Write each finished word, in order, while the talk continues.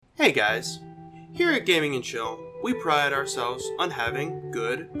Hey guys, here at Gaming and Chill, we pride ourselves on having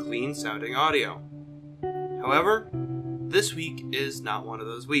good, clean sounding audio. However, this week is not one of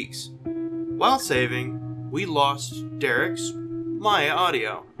those weeks. While saving, we lost Derek's Maya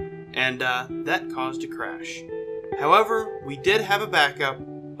audio, and that caused a crash. However, we did have a backup,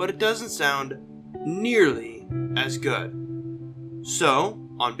 but it doesn't sound nearly as good. So,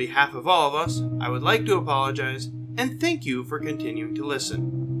 on behalf of all of us, I would like to apologize and thank you for continuing to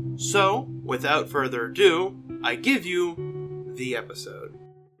listen. So, without further ado, I give you the episode.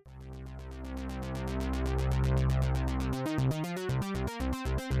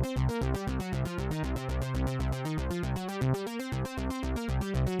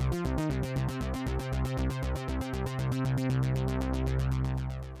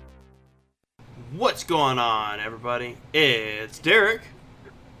 What's going on, everybody? It's Derek.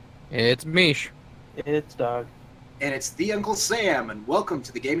 It's Mish. It's Doug. And it's the Uncle Sam, and welcome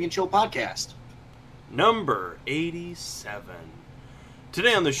to the Gaming and Chill podcast. Number 87.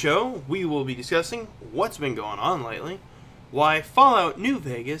 Today on the show, we will be discussing what's been going on lately, why Fallout New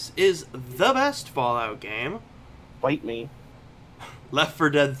Vegas is the best Fallout game, Fight me. Left 4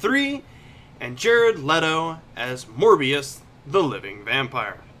 Dead 3, and Jared Leto as Morbius, the living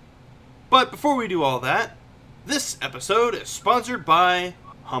vampire. But before we do all that, this episode is sponsored by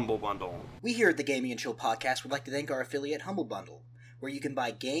Humble Bundle. We here at the Gaming and Chill podcast would like to thank our affiliate Humble Bundle, where you can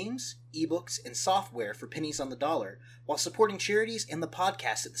buy games, ebooks, and software for pennies on the dollar, while supporting charities and the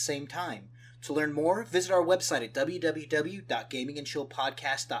podcast at the same time. To learn more, visit our website at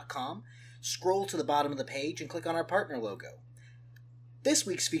www.gamingandchillpodcast.com, scroll to the bottom of the page, and click on our partner logo. This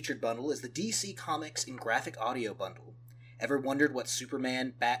week's featured bundle is the DC Comics and Graphic Audio Bundle. Ever wondered what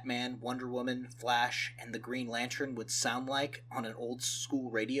Superman, Batman, Wonder Woman, Flash, and the Green Lantern would sound like on an old-school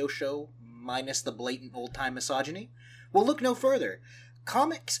radio show, minus the blatant old-time misogyny? Well, look no further.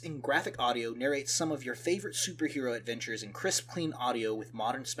 Comics and Graphic Audio narrates some of your favorite superhero adventures in crisp, clean audio with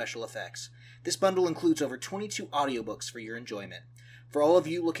modern special effects. This bundle includes over 22 audiobooks for your enjoyment. For all of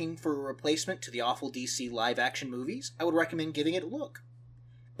you looking for a replacement to the awful DC live-action movies, I would recommend giving it a look.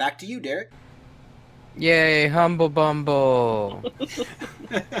 Back to you, Derek. Yay, Humble Bumble.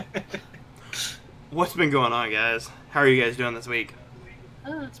 What's been going on, guys? How are you guys doing this week?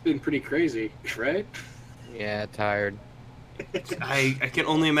 It's been pretty crazy, right? Yeah, tired. I can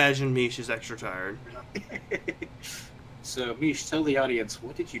only imagine Mish is extra tired. So, Mish, tell the audience,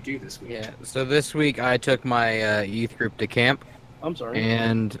 what did you do this week? Yeah, so this week I took my youth group to camp, I'm sorry.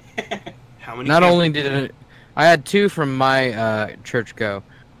 and How many? not only did it, I had two from my church go,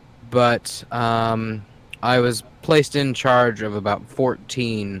 but I was placed in charge of about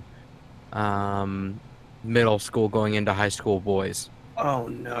 14 middle school going into high school boys. Oh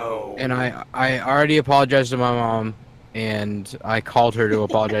no. And I already apologized to my mom, and I called her to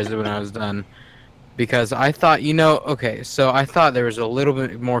apologize when I was done, because I thought, so I thought there was a little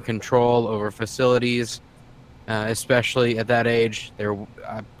bit more control over facilities, especially at that age.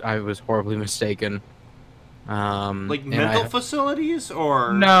 I was horribly mistaken. Like mental facilities,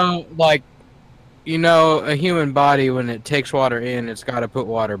 or No, like, a human body, when it takes water in, it's got to put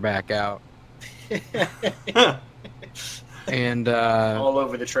water back out. And All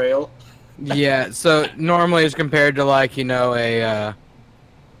over the trail. yeah, so normally it's compared to like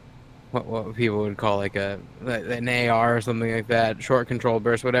what people would call like an AR or something like that, short control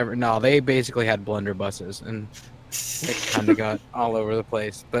burst, whatever. No, they basically had blunderbusses, and it kind of got all over the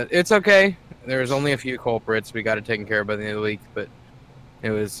place. But it's okay. There was only a few culprits. We got it taken care of by the end of the week, but it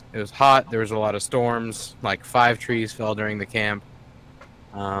was hot. There was a lot of storms. Like 5 trees fell during the camp.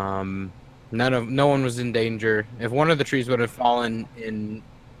 No one was in danger. If one of the trees would have fallen in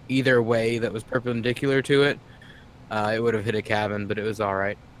either way that was perpendicular to it, it would have hit a cabin, but it was all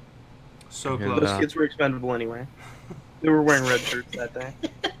right. so And, close. Those kids were expendable anyway. They were wearing red shirts that day.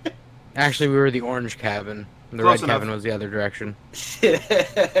 Actually, we were the orange cabin. The Close red enough. cabin was the other direction.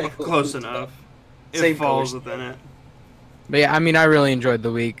 Close enough. It Same falls colors. within it. But yeah, I mean, I really enjoyed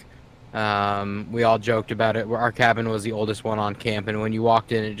the week. We all joked about it. Our cabin was the oldest one on camp, and when you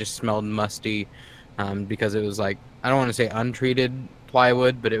walked in, it just smelled musty, because it was like, I don't want to say untreated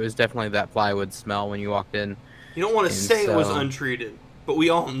plywood, but it was definitely that plywood smell when you walked in. You don't want to And say it was so- untreated, but we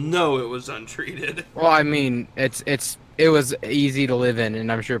all know it was untreated. Well, I mean, it was easy to live in,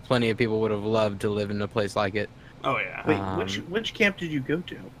 and I'm sure plenty of people would have loved to live in a place like it. Oh yeah. Wait, which camp did you go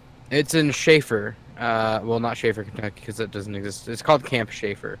to? It's in Schaefer. Well, not Schaefer, Kentucky, because it doesn't exist. It's called Camp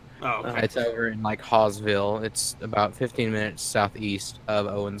Schaefer. Oh, okay. It's over in like Hawesville. It's about 15 minutes southeast of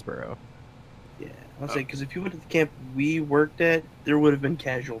Owensboro. Yeah, I'll say, because if you went to the camp we worked at, there would have been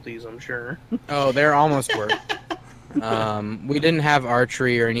casualties, I'm sure. Oh, there almost were. We didn't have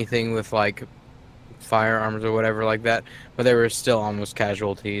archery or anything with like firearms or whatever like that, but there were still almost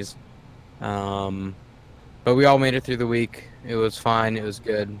casualties. But we all made it through the week. It was fine. It was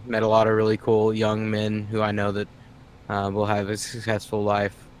good. Met a lot of really cool young men who I know that will have a successful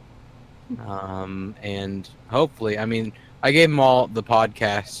life. And hopefully, I mean, I gave them all the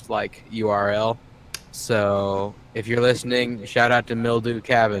podcast like URL. So if you're listening, shout out to Mildew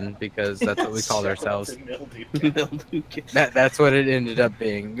Cabin because that's what we called ourselves. That's what it ended up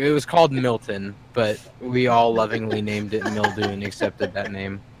being. It was called Milton, but we all lovingly named it Mildew and accepted that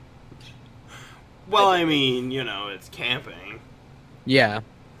name. Well, I mean, you know, it's camping. Yeah.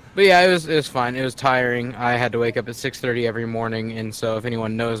 But yeah, it was fine. It was tiring. I had to wake up at 6:30 every morning, and so if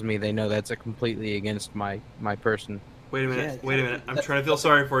anyone knows me, they know that's completely against my person. Wait a minute. I'm trying to feel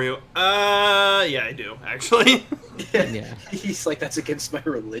sorry for you. Yeah, I do, actually. Yeah. He's like, that's against my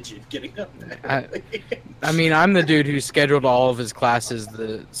religion, getting up there. I mean, I'm the dude who scheduled all of his classes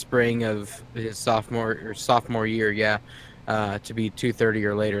the spring of his sophomore year, to be 2:30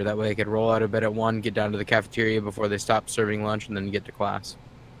 or later. That way I could roll out of bed at 1, get down to the cafeteria before they stop serving lunch, and then get to class.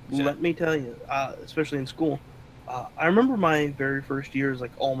 Let me tell you, especially in school, I remember my very first years,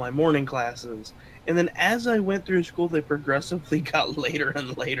 like all my morning classes, and then as I went through school, they progressively got later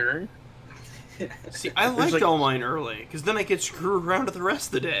and later. See, I liked all mine early, because then I could screw around with the rest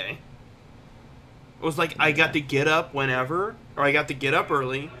of the day. It was like I got to get up whenever, or I got to get up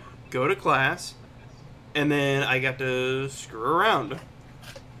early, go to class, and then I got to screw around.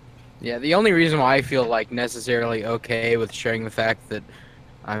 Yeah, the only reason why I feel like necessarily okay with sharing the fact that,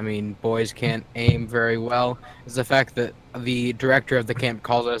 I mean, boys can't aim very well is the fact that the director of the camp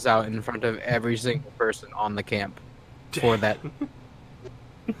calls us out in front of every single person on the camp for that.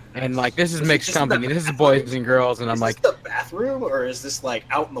 And like, this is mixed company. This is boys and girls, and I'm like, is this the bathroom or is this like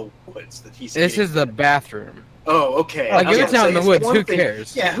out in the woods that he's? This is the bathroom. Oh, okay. Like, if it's out in the woods, who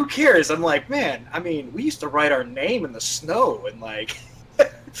cares? Yeah, who cares? I'm like, man. I mean, we used to write our name in the snow and like.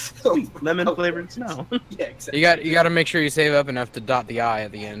 Lemon flavored snow. Yeah, exactly. You got to make sure you save up enough to dot the I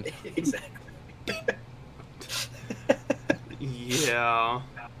at the end. Exactly. Yeah.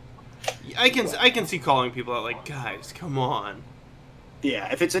 I can see calling people out like, guys, come on.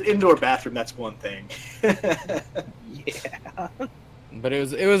 Yeah, if it's an indoor bathroom, that's one thing. Yeah. But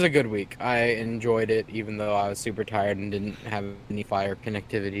it was a good week. I enjoyed it, even though I was super tired and didn't have any fire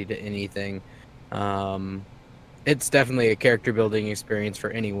connectivity to anything. It's definitely a character building experience for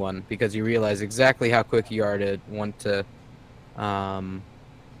anyone because you realize exactly how quick you are to want to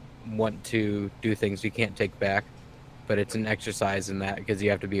do things you can't take back. But it's an exercise in that because you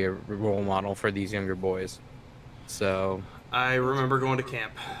have to be a role model for these younger boys. So I remember going to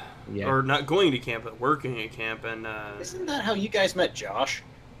camp. yeah. Or not going to camp, but working at camp, and Isn't that how you guys met Josh?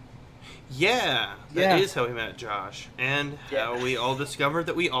 yeah, that is how we met Josh, and Yeah. how we all discovered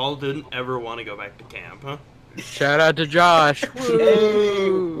that we all didn't ever want to go back to camp. Huh? Shout out to Josh.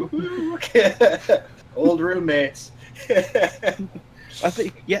 Woo! Old roommates. I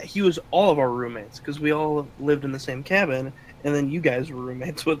think, yeah, he was all of our roommates because we all lived in the same cabin, and then you guys were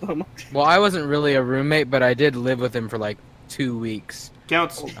roommates with him. Well, I wasn't really a roommate, but I did live with him for like 2 weeks.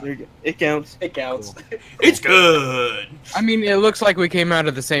 Counts. Oh, there you go. It counts. It counts. It's good. I mean, it looks like we came out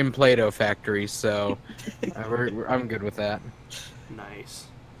of the same Play-Doh factory, so I'm good with that. Nice.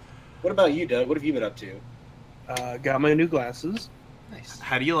 What about you, Doug? What have you been up to? Got my new glasses. Nice.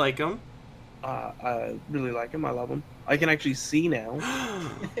 How do you like them? I really like them. I love them. I can actually see now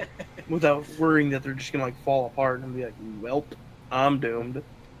without worrying that they're just gonna like fall apart and be like, "Welp, I'm doomed."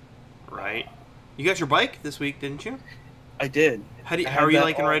 Right. You got your bike this week, didn't you? I did. How I are had you that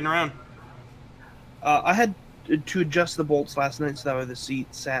liking all- riding around? I had to adjust the bolts last night so that way the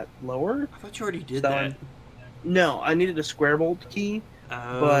seat sat lower. I thought you already did So that. No, I needed a square bolt key,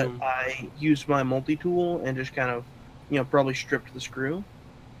 but Um, I used my multi-tool and just kind of, probably stripped the screw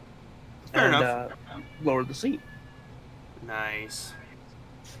Fair and enough. Lowered the seat. Nice.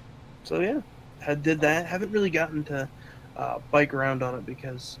 So yeah, I did that. Haven't really gotten to bike around on it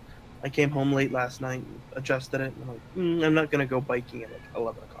because I came home late last night, adjusted it, and I'm like, I'm not gonna go biking at like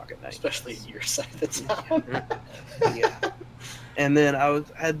 11 o'clock at night. Especially in your side of the town. Yeah. And then I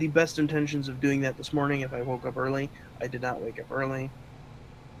had the best intentions of doing that this morning if I woke up early. I did not wake up early.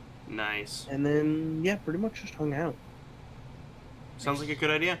 Nice. And then, yeah, pretty much just hung out. Sounds like a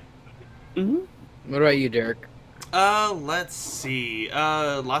good idea. Mm-hmm. What about you, Derek? Let's see.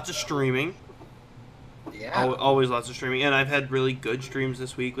 Lots of streaming. Yeah. Always lots of streaming. And I've had really good streams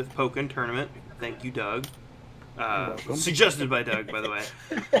this week with Pokken Tournament. Thank you, Doug. welcome. Suggested by Doug, by the way.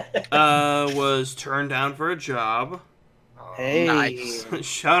 Was turned down for a job. Hey. Nice.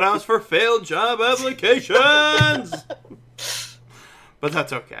 Shoutouts for failed job applications. But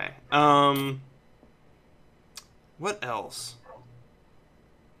that's okay. What else?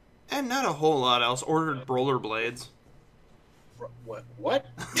 And not a whole lot else. Ordered rollerblades. What?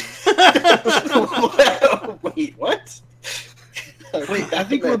 Wait, what? Wait, I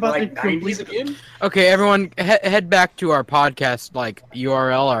think we're about to 90s complete again? Okay, everyone, head back to our podcast, like,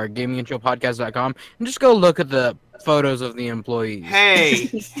 URL, our gamingandchillpodcast.com, and just go look at the photos of the employees.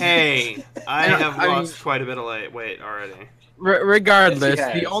 Hey, I Yeah, have I mean- lost quite a bit of weight already. Regardless,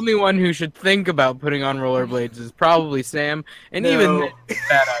 Yes, he the has. only one who should think about putting on rollerblades is probably Sam, and even then, it's a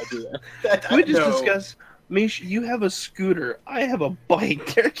bad idea. Can we just No. discuss? Mish, you have a scooter. I have a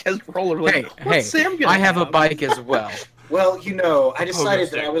bike. Derek has rollerblades. Hey, What's hey, Sam gonna I have a bike as well. Well, I decided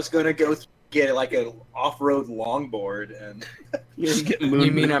stick. that I was gonna go get like an off-road longboard and You get You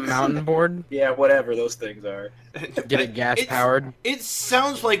moved. mean a mountain board? yeah, whatever those things are. Get it gas powered? It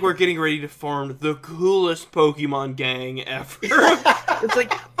sounds like we're getting ready to form the coolest Pokemon gang ever. It's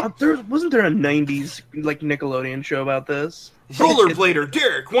like wasn't there a '90s like Nickelodeon show about this? Rollerblader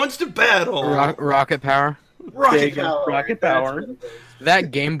Derek wants to battle. Rocket power? Big rocket power.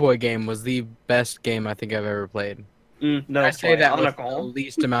 That Game Boy game was the best game I think I've ever played. No, I say that with the Bionicle.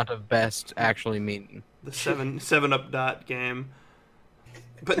 least amount of best actually meaning. The 7-Up dot game.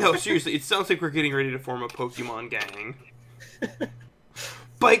 But no, seriously, it sounds like we're getting ready to form a Pokemon gang.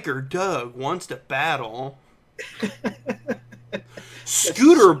 Biker Doug wants to battle.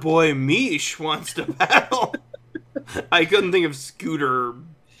 Scooter Boy Mish wants to battle. I couldn't think of Scooter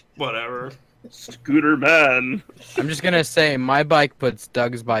whatever. Scooter Man. I'm just gonna say my bike puts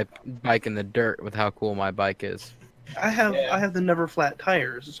Doug's bike in the dirt with how cool my bike is. I have Yeah. the never flat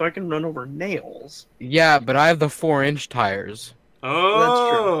tires, so I can run over nails. Yeah, but I have the 4-inch tires.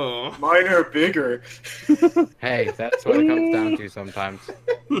 Oh. Mine are bigger. Hey, that's what it comes down to sometimes.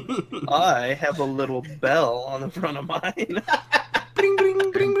 I have a little bell on the front of mine. Bring,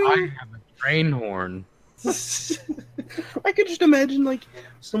 bring, bring, I bring. have a train horn. I could just imagine like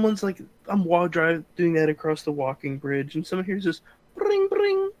someone's like I'm doing that across the walking bridge, and someone hears this bring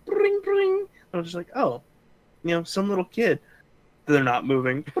bring bring bring. And I'm just like, oh, some little kid. They're not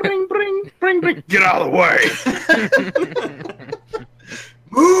moving. Bring bring bring bring. Get out of the way.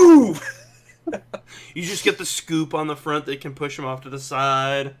 Move! You just get the scoop on the front that can push them off to the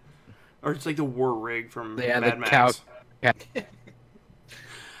side. Or it's like the war rig from Yeah, Mad the Max.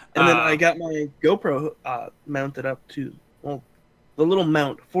 And then Uh, I got my GoPro mounted up to the little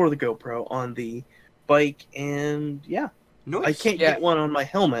mount for the GoPro on the bike, and yeah, Nice. I can't Yeah. get one on my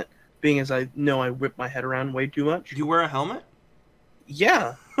helmet, being as I know I whip my head around way too much. Do you wear a helmet?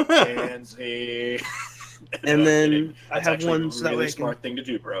 Yeah, And and then I That's have actually one so a that really way I can. smart thing to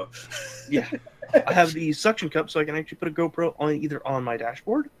do, bro. Yeah, I have the suction cup, so I can actually put a GoPro on either on my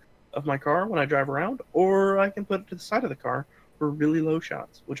dashboard of my car when I drive around, or I can put it to the side of the car for really low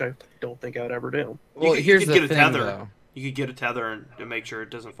shots, which I don't think I would ever do. Well, could- here's you the could get a thing, tether. though. You could get a tether and make sure it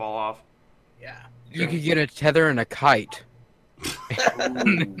doesn't fall off. Yeah. You could get a tether and a kite.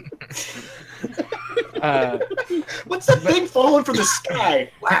 What's that thing falling from the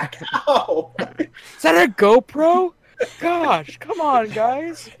sky? Whack! Ow! Is that a GoPro? Gosh, come on,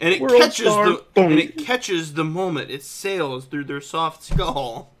 guys. And it World catches star. the Boom. and it catches the moment it sails through their soft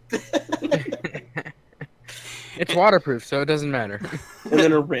skull. It's waterproof, so it doesn't matter. And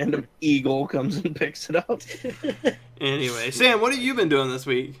then a random eagle comes and picks it up. Anyway, Sam, what have you been doing this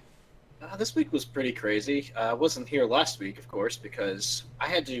week? This week was pretty crazy. I wasn't here last week, of course, because I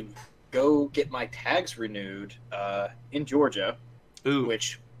had to go get my tags renewed in Georgia, Ooh,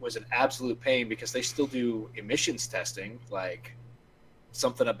 which was an absolute pain because they still do emissions testing, like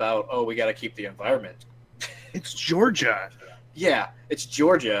something about, oh, we got to keep the environment. It's Georgia. Yeah, it's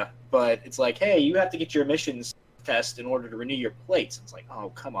Georgia, but it's like, hey, you have to get your emissions test in order to renew your plates. It's like, oh,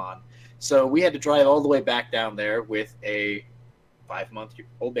 come on. So we had to drive all the way back down there with a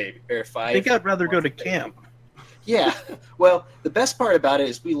 5-month-old baby, or I think I'd rather go to 5 baby. camp. Yeah. Well, the best part about it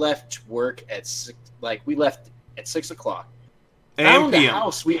is we left work at 6 o'clock. and Found a PM.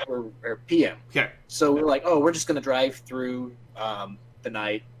 house or PM. Okay. So we were like, oh, we're just gonna drive through the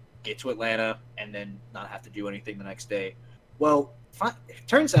night, get to Atlanta, and then not have to do anything the next day. Well, it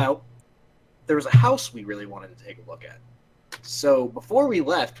turns out there was a house we really wanted to take a look at. So before we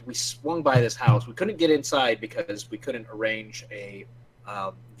left, we swung by this house. We couldn't get inside because we couldn't arrange a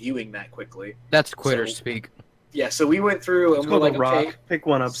viewing that quickly. That's quitter So- speak. Yeah, so we went through It's and we're called like, a rock. okay. Pick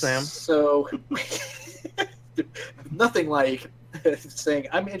one up, Sam. So nothing like saying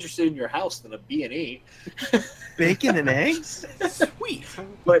I'm interested in your house than a B&E. Bacon and eggs? Sweet.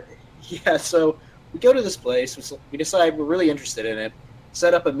 But yeah, so we go to this place. We decide we're really interested in it.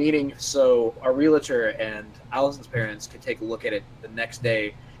 Set up a meeting so our realtor and Allison's parents could take a look at it the next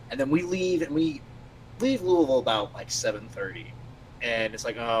day, and then we leave Louisville about like 7:30, and it's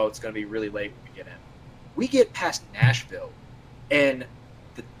like, oh, it's gonna be really late when we get in. We get past Nashville, and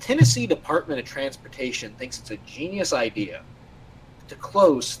the Tennessee Department of Transportation thinks it's a genius idea to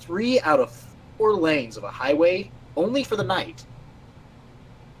close 3 out of 4 lanes of a highway only for the night.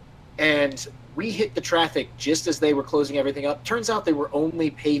 And we hit the traffic just as they were closing everything up. Turns out they were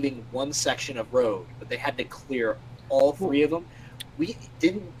only paving one section of road, but they had to clear all 3 of them. We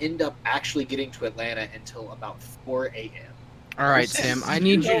didn't end up actually getting to Atlanta until about 4 a.m. All right, Sam, I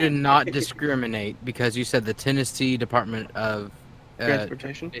need you to not discriminate because you said the Tennessee Department of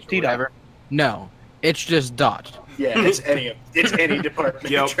Transportation. whatever. No, it's just DOT. Yeah, it's any department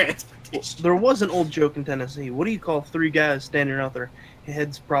Yep. of transportation. There was an old joke in Tennessee. What do you call 3 guys standing out there,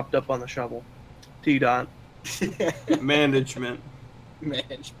 heads propped up on the shovel? T-Dot. Management.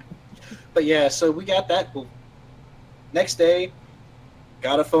 Management. But yeah, so we got that. Next day,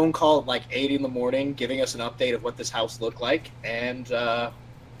 got a phone call at like 8 in the morning giving us an update of what this house looked like, and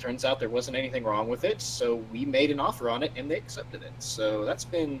turns out there wasn't anything wrong with it, so we made an offer on it and they accepted it. So that's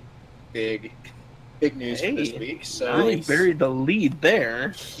been big news for this week. So Really Nice. buried the lead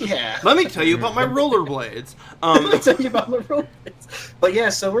there. yeah. Let me tell you about my rollerblades. Let me tell you about my roommates. But yeah,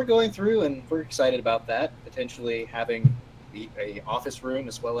 so we're going through and we're excited about that. Potentially having a office room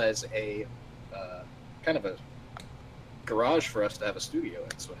as well as a kind of a garage for us to have a studio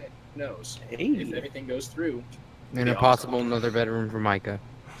in. So who knows? If Hey. everything goes through, And Be a possible another bedroom for Micah.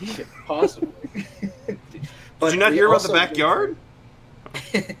 possibly. Did you not hear about the backyard?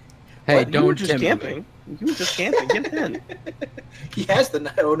 Hey, What? You don't were just tempt me. camping. You were just camping. Get in. He has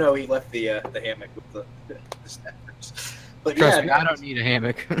the. Oh no, he left the hammock with the snappers. But Trust yeah, me, I don't need a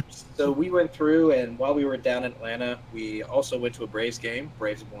hammock. so we went through, and while we were down in Atlanta, we also went to a Braves game.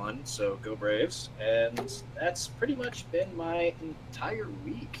 Braves won, so go Braves! And that's pretty much been my entire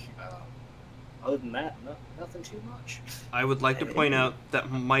week. Other than that, nothing too much. I would like to point out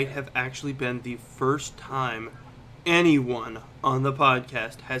that might have actually been the first time anyone on the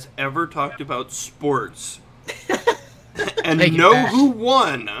podcast has ever talked about sports and Take it know back. who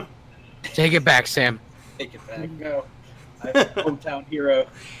won. Take it back, Sam. Take it back. No, I'm a hometown hero.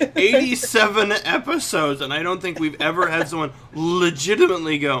 87 episodes, and I don't think we've ever had someone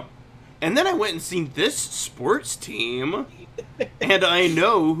legitimately go, and then I went and seen this sports team, and I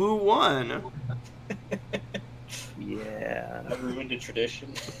know who won. Yeah. I ruined a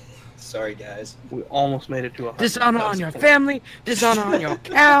tradition. Sorry, guys. We almost made it to 100. Dishonor on your family. Dishonor on your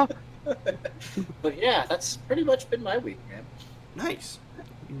cow. But yeah, that's pretty much been my week, man. Nice.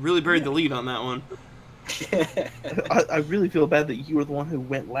 You really buried the lead on that one. I really feel bad that you were the one who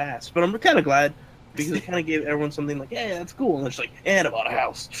went last, but I'm kind of glad because it kind of gave everyone something like, "Yeah, that's cool," and it's like, "And I bought a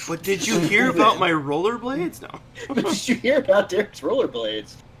house." But did you hear about my rollerblades? No. Did you hear about Derek's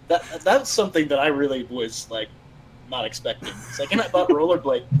rollerblades? That's something that I really was like not expecting. It's like, and I bought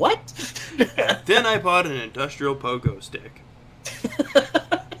rollerblade. What? Then I bought an industrial pogo stick.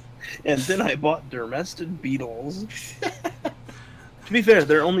 And then I bought Dermested Beetles. To be fair,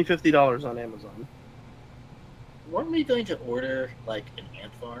 they're only $50 on Amazon. Weren't we going to order like an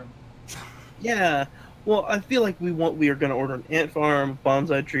ant farm? Yeah. Well, I feel like we are going to order an ant farm,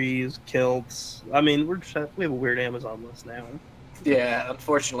 bonsai trees, kilts. I mean, we have a weird Amazon list now. Yeah,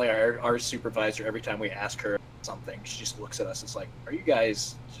 unfortunately, our supervisor, every time we ask her something, she just looks at us. It's like, are you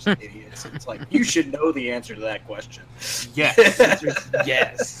guys just idiots? It's like, you should know the answer to that question. Yes.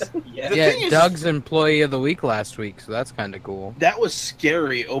 Yes. Yeah. The Yeah, thing is- Doug's Employee of the Week last week, so that's kind of cool. That was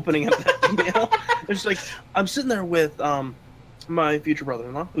scary opening up that email. It's like I'm sitting there with my future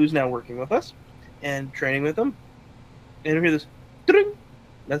brother-in-law, who's now working with us and training with him, and I hear this, ding!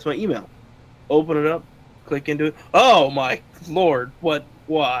 That's my email. Open it up, click into it. Oh my lord! What?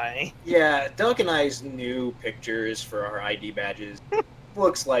 Why? Yeah, Doug and I's new pictures for our ID badges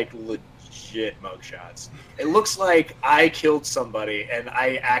looks like legit mugshots. It looks like I killed somebody and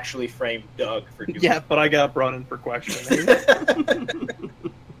I actually framed Doug for doing Yeah, but I got brought in for questioning.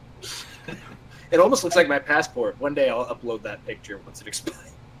 It almost looks like my passport. One day I'll upload that picture once it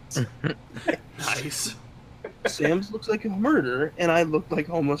expires. Nice. Sam's looks like a murderer, and I look like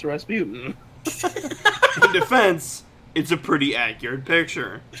homeless Rasputin. In defense, it's a pretty accurate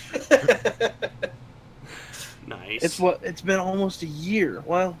picture. Nice. It's been almost a year.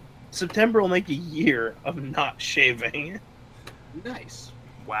 Well, September will make a year of not shaving. Nice.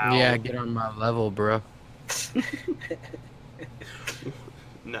 Wow. Yeah, get on my level, bro.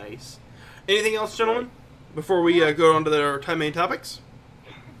 Nice. Anything else, gentlemen? Before we go on to our time main topics?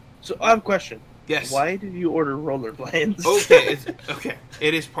 So I have a question. Yes. Why did you order rollerblades? Okay, okay.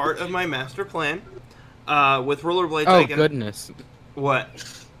 It is part of my master plan. With rollerblades, Oh I can... goodness! What?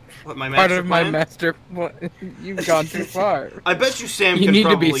 What, my Part master of my plan? master. You've gone too far. I bet you Sam You can need to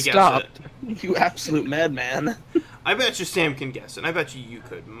probably be guess stopped. it. You absolute madman. I bet you Sam can guess it. I bet you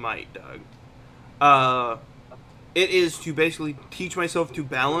might, Doug. It is to basically teach myself to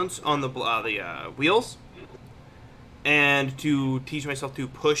balance on the wheels, and to teach myself to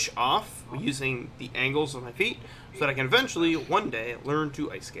push off using the angles of my feet, so that I can eventually, one day, learn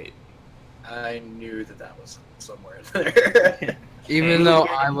to ice skate. I knew that was somewhere in there. Even though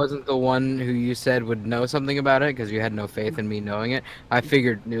I wasn't the one who you said would know something about it, because you had no faith in me knowing it, I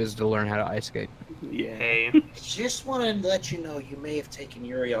figured it was to learn how to ice skate. Yeah. Hey. Just wanted to let you know you may have taken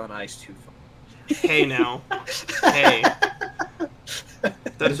Yuri on Ice too far. Hey now. Hey.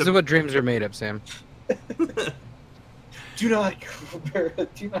 This is what dreams are made of, Sam. Do not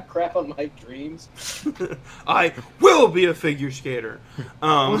crap on my dreams. I will be a figure skater.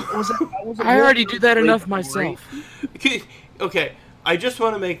 I already do that enough myself. Okay, I just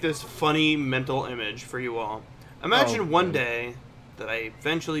want to make this funny mental image for you all. Imagine one day that I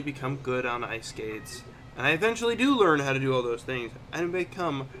eventually become good on ice skates, and I eventually do learn how to do all those things, and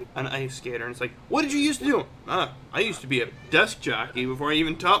become an ice skater. And it's like, what did you used to do? I used to be a desk jockey before I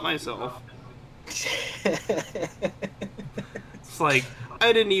even taught myself. It's like,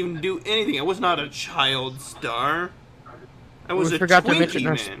 I didn't even do anything. I was not a child star. I was a Twinkie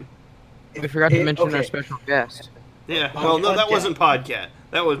man. We forgot to mention our special guest. Yeah, well, no, that wasn't Podcat.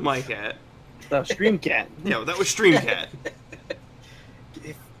 That was my cat. Streamcat. Yeah, that was Streamcat.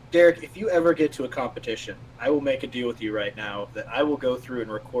 Derek, if you ever get to a competition, I will make a deal with you right now that I will go through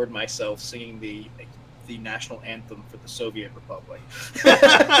and record myself singing the national anthem for the Soviet Republic.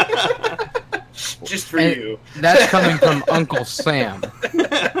 Just for you. That's coming from Uncle Sam.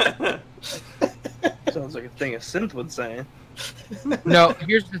 Sounds like a thing a synth would say. No,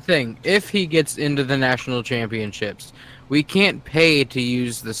 here's the thing. If he gets into the national championships, we can't pay to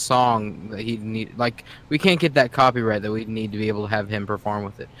use the song that he'd need. Like, we can't get that copyright that we'd need to be able to have him perform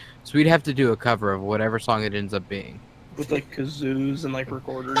with it. So we'd have to do a cover of whatever song it ends up being. With, like, kazoos and, like,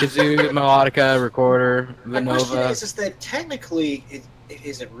 recorders. Kazoo, melodica, recorder, My question Vinova. is that technically,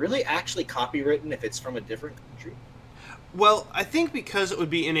 is it really actually copywritten if it's from a different country? Well, I think because it would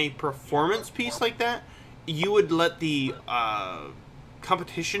be in a performance piece like that, you would let the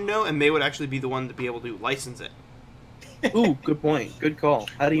competition know, and they would actually be the one to be able to license it. Ooh, good point. Good call.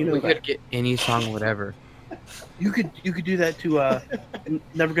 How do you know We that? could get any song, whatever. You could do that to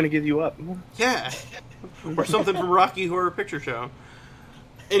Never Gonna Give You Up. Yeah. Or something from Rocky Horror Picture Show.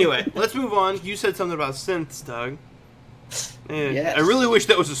 Anyway, let's move on. You said something about synths, Doug. Yes. I really wish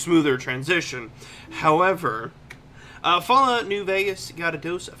that was a smoother transition. However, Fallout New Vegas got a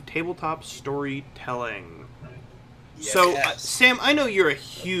dose of tabletop storytelling. So, Sam, I know you're a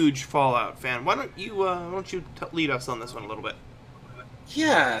huge Fallout fan. Why don't you lead us on this one a little bit?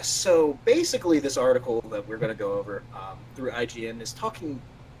 Yeah, so basically this article that we're going to go over through IGN is talking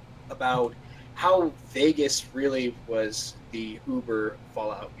about how Vegas really was the Uber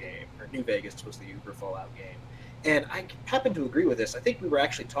Fallout game, or New Vegas was the Uber Fallout game. And I happen to agree with this. I think we were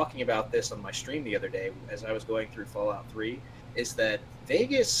actually talking about this on my stream the other day as I was going through Fallout 3, is that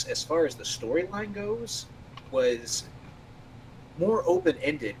Vegas, as far as the storyline goes, was more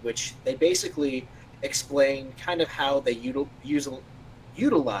open-ended, which they basically explain kind of how they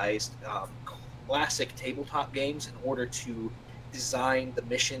utilized classic tabletop games in order to design the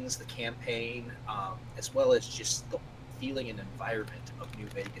missions, the campaign, as well as just the feeling and environment of New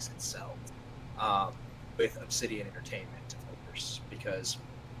Vegas itself, with Obsidian Entertainment, of course, because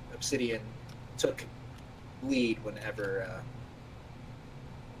Obsidian took lead whenever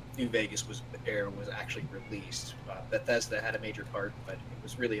New Vegas was actually released. Bethesda had a major part, but it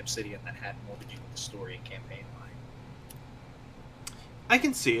was really Obsidian that had more to do with the story and campaign line. I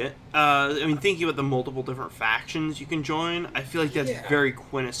can see it. I mean, thinking about the multiple different factions you can join, I feel like that's very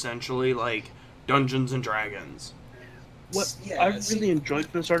quintessentially like Dungeons and Dragons. What I really enjoyed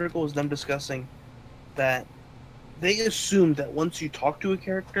from this article was them discussing that they assumed that once you talk to a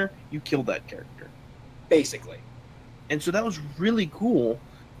character, you kill that character. Basically. And so that was really cool,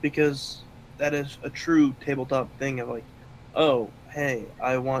 because that is a true tabletop thing of like, oh, hey,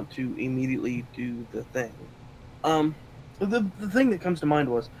 I want to immediately do the thing. The thing that comes to mind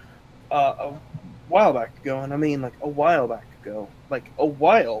was a while back ago, and I mean like a while back ago,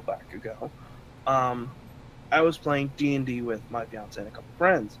 I was playing D&D with my fiance and a couple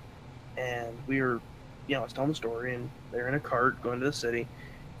friends, and we were, I was telling the story, and they're in a cart going to the city,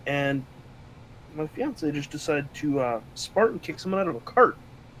 and my fiance just decided to Spartan kick someone out of a cart.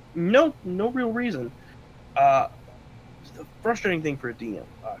 No, no real reason. The frustrating thing for a DM,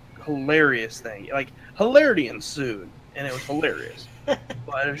 hilarious thing, like hilarity ensued, and it was hilarious. But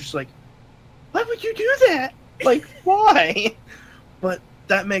it was just like, why would you do that? Like, why? But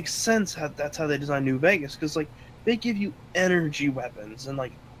that makes sense. That's how they designed New Vegas, because like they give you energy weapons and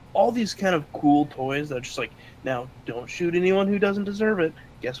like all these kind of cool toys that are just like, now don't shoot anyone who doesn't deserve it.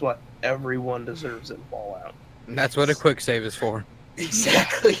 Guess what? Everyone deserves it in Fallout. That's what a quick save is for.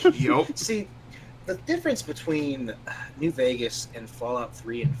 Exactly. Yup. See, the difference between New Vegas and Fallout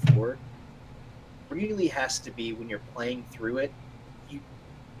 3 and 4 really has to be when you're playing through it,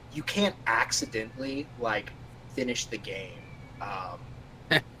 you can't accidentally like finish the game.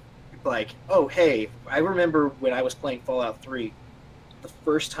 Like, oh hey, I remember when I was playing Fallout 3, the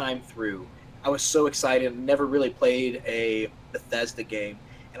first time through, I was so excited. Never really played a Bethesda game,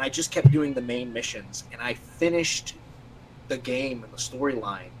 and I just kept doing the main missions, and I finished the game and the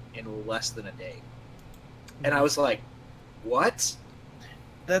storyline in less than a day. And I was like, what?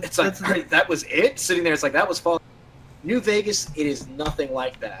 It's like, that was it? Sitting there, it's like, that was Fallout. New Vegas, it is nothing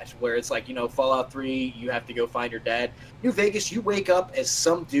like that, where it's like, Fallout 3, you have to go find your dad. New Vegas, you wake up as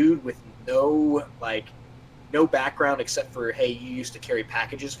some dude with no background except for, hey, you used to carry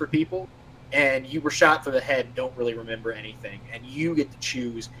packages for people, and you were shot through the head and don't really remember anything, and you get to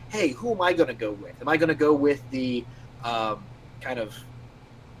choose, hey, who am I going to go with? Am I going to go with the kind of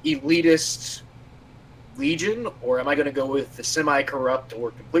elitist Legion, or am I going to go with the semi-corrupt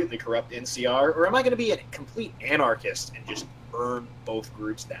or completely corrupt NCR, or am I going to be a complete anarchist and just burn both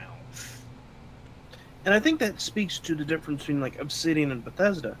groups down? And I think that speaks to the difference between like Obsidian and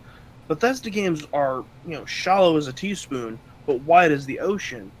Bethesda. Bethesda games are, shallow as a teaspoon, but wide as the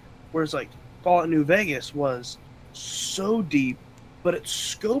ocean. Whereas like Fallout New Vegas was so deep, but its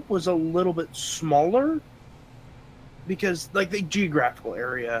scope was a little bit smaller because like the geographical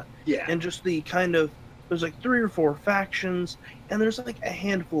area, Yeah. and just the kind of, there's like 3 or 4 factions, and there's like a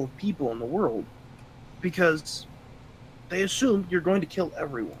handful of people in the world because they assume you're going to kill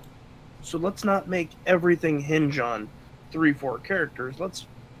everyone. So let's not make everything hinge on 3-4 characters. Let's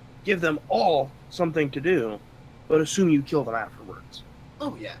give them all something to do, but assume you kill them afterwards.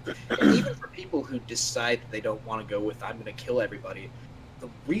 Oh, yeah. And even for people who decide that they don't want to go with, I'm going to kill everybody, the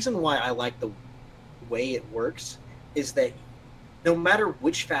reason why I like the way it works is that no matter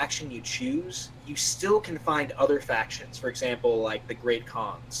which faction you choose, you still can find other factions. For example, like the Great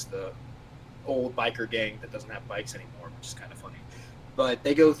Khans, the old biker gang that doesn't have bikes anymore, which is kind of funny. But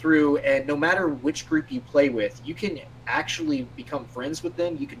they go through, and no matter which group you play with, you can actually become friends with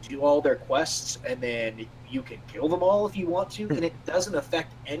them. You can do all their quests, and then you can kill them all if you want to, and it doesn't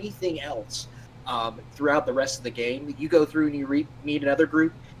affect anything else throughout the rest of the game. You go through and you meet another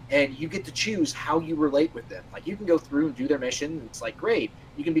group, and you get to choose how you relate with them. Like, you can go through and do their mission, and it's like, great.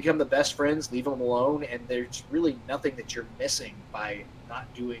 You can become the best friends, leave them alone, and there's really nothing that you're missing by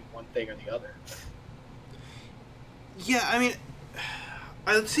not doing one thing or the other. Yeah, I mean,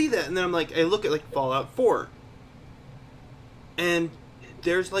 I see that, and then I'm like, I look at like Fallout 4, and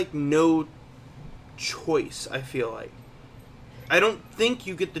there's like no choice. I feel like I don't think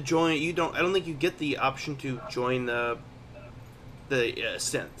you get to join. I don't think you get the option to join the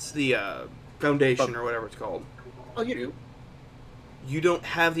foundation or whatever it's called. Oh, you do. You don't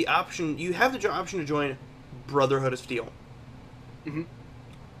have the option. You have the option to join Brotherhood of Steel. Mm-hmm.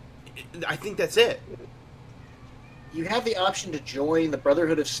 I think that's it. You have the option to join the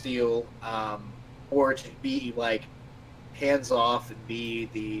Brotherhood of Steel, or to be like hands off and be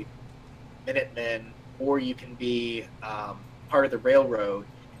the Minutemen, or you can be part of the Railroad,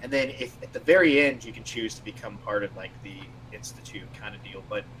 and then if at the very end you can choose to become part of like the Institute kind of deal.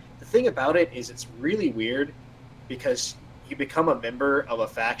 But the thing about it is it's really weird because you become a member of a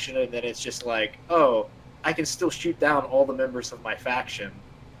faction, and then it's just like, oh, I can still shoot down all the members of my faction.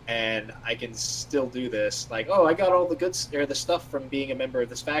 And I can still do this. Like, oh, I got all the the stuff from being a member of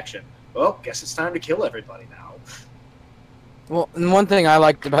this faction. Well, guess it's time to kill everybody now. Well, and one thing I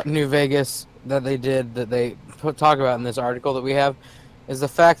liked about New Vegas that they did, that they talk about in this article that we have, is the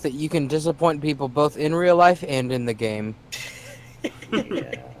fact that you can disappoint people both in real life and in the game.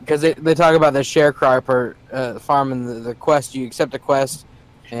 Yeah. Because they talk about the sharecropper farm and the quest. You accept a quest,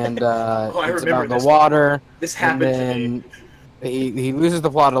 and it's about the water. This happened to me. He loses the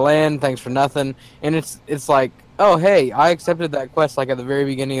plot of land, thanks for nothing, and it's like, oh hey, I accepted that quest like at the very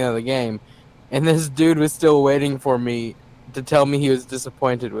beginning of the game, and this dude was still waiting for me to tell me he was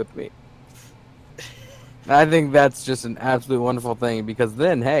disappointed with me. And I think that's just an absolute wonderful thing, because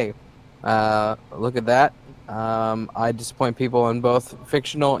then hey, look at that, I disappoint people in both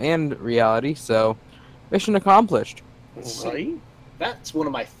fictional and reality, so mission accomplished. Right? that's one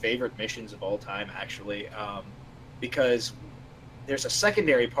of my favorite missions of all time, actually, because there's a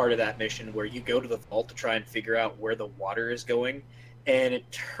secondary part of that mission where you go to the vault to try and figure out where the water is going, and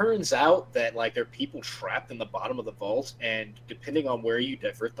it turns out that like there are people trapped in the bottom of the vault, and depending on where you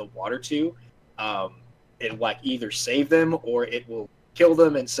divert the water to, it'll like either save them or it will kill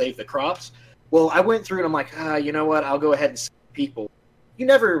them and save the crops. Well, I went through and I'm like, you know what? I'll go ahead and save people. You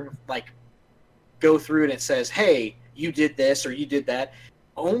never like go through and it says, hey, you did this or you did that.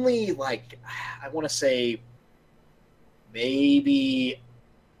 Only like I want to say maybe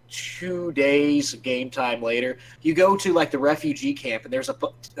 2 days of game time later, you go to like the refugee camp and there's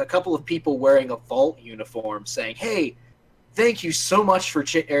a couple of people wearing a vault uniform saying, hey, thank you so much for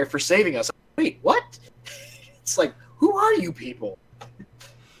saving us. Wait, what? It's like, who are you people?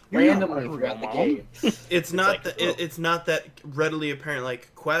 Randomly throughout the game. It's not like, it's not that readily apparent.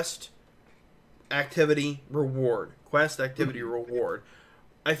 Like quest, activity, reward. Quest, activity, reward.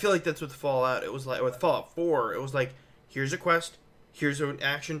 I feel like that's with Fallout. It was like with Fallout 4. It was like, here's a quest, here's an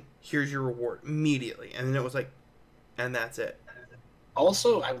action, here's your reward immediately, and then it was like, and that's it.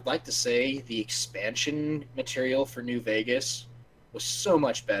 Also, I would like to say the expansion material for New Vegas was so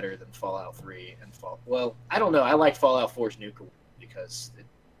much better than Fallout 3 and Well, I don't know. I like Fallout 4's Nuka because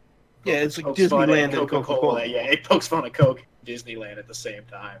it's like pokes fun Disneyland at and Coca-Cola. Yeah, it pokes fun at Coke and Disneyland at the same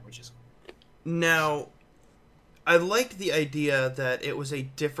time, which is Now, I liked the idea that it was a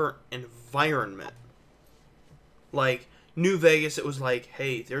different environment. Like New Vegas, it was like,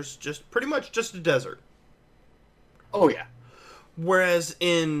 hey, there's just pretty much just a desert. oh yeah. Whereas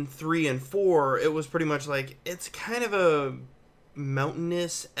in 3 and 4, it was pretty much like, it's kind of a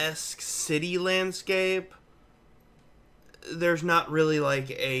mountainous-esque city landscape. There's not really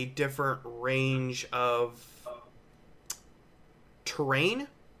like a different range of terrain.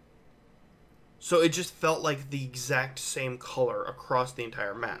 So it just felt like the exact same color across the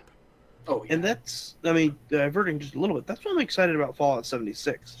entire map. Oh yeah. And that's, I mean, diverting just a little bit. That's what I'm excited about Fallout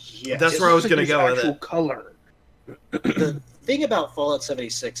 76. Yeah. That's where I was going gonna go with actual it. color. The thing about Fallout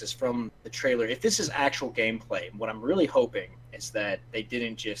 76 is from the trailer, if this is actual gameplay, what I'm really hoping is that they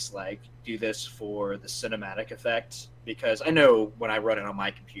didn't just like do this for the cinematic effect, because I know when I run it on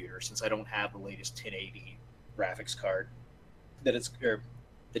my computer, since I don't have the latest 1080 graphics card, that it's or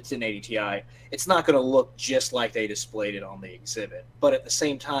the 1080 Ti, it's not going to look just like they displayed it on the exhibit. But at the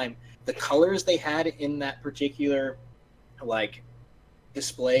same time, the colors they had in that particular like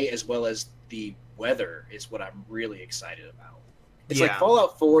display, as well as the weather, is what I'm really excited about. It's like Yeah.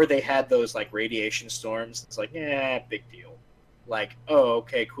 Fallout 4, they had those like radiation storms. It's like, big deal. Like, oh,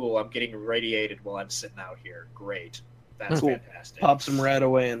 okay, cool. I'm getting radiated while I'm sitting out here. Great. That's Cool. fantastic. Pop some rat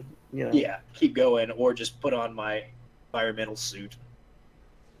away and, you know. Yeah, keep going, or just put on my environmental suit.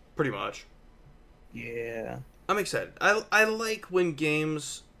 Pretty much. Yeah. I'm excited. I like when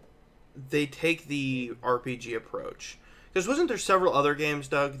games, they take the RPG approach. Because wasn't there several other games,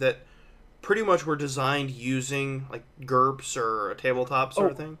 Doug, that pretty much were designed using like GURPS or a tabletop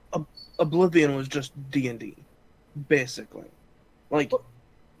sort of thing? Oblivion was just D&D, basically. Like,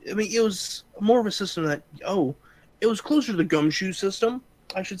 I mean, it was more of a system that, it was closer to the gumshoe system,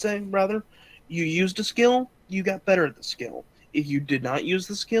 I should say, rather. You used a skill, you got better at the skill. If you did not use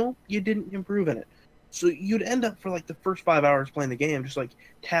the skill, you didn't improve in it. So you'd end up for like the first 5 hours playing the game, just like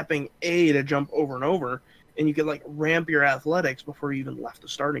tapping A to jump over and over, and you could like ramp your athletics before you even left the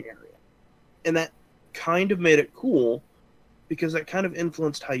starting area. And that kind of made it cool, because that kind of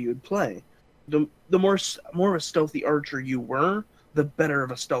influenced how you would play. The more of a stealthy archer you were, the better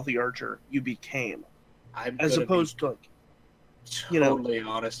of a stealthy archer you became. I'm As gonna opposed to, like, be you know- totally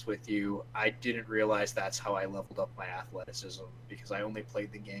honest with you, I didn't realize that's how I leveled up my athleticism, because I only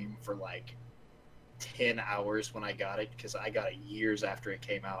played the game for like 10 hours when I got it, because I got it years after it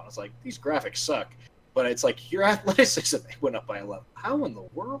came out. I was like, these graphics suck. But it's like, your athleticism went up by a level. How in the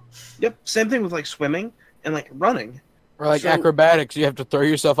world? Yep, same thing with like swimming and like running. Or like So- acrobatics, you have to throw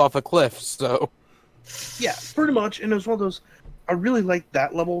yourself off a cliff. So Yeah, pretty much. And it was one of those, I really like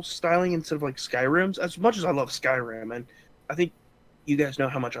that level styling instead of like Skyrim's. As much as I love Skyrim, and I think you guys know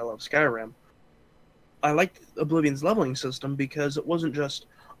how much I love Skyrim, I liked Oblivion's leveling system because it wasn't just,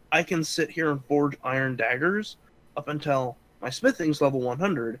 I can sit here and forge iron daggers up until my smithing's level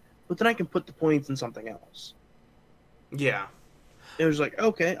 100, but then I can put the points in something else. Yeah. It was like,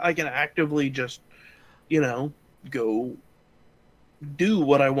 okay, I can actively just, go do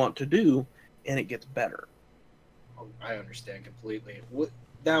what I want to do, and it gets better. Oh, I understand completely.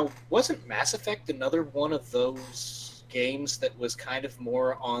 Now, wasn't Mass Effect another one of those games that was kind of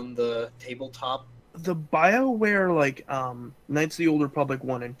more on the tabletop? The BioWare, like, Knights of the Old Republic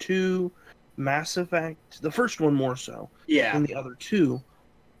 1 and 2, Mass Effect, the first one more so, Yeah. and the other two,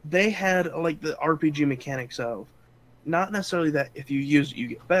 they had like the RPG mechanics of not necessarily that if you use it you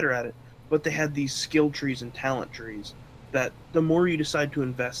get better at it, but they had these skill trees and talent trees that the more you decide to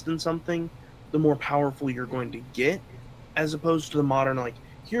invest in something, the more powerful you're going to get, as opposed to the modern like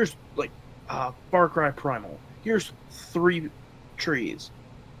here's like Far Cry Primal. Here's 3 trees.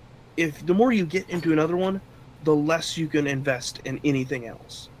 If the more you get into another one, the less you can invest in anything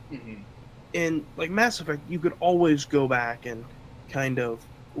else. Mhm. In like Mass Effect, you could always go back and kind of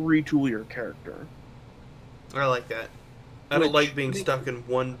retool your character. I like that. I don't Which- like being stuck in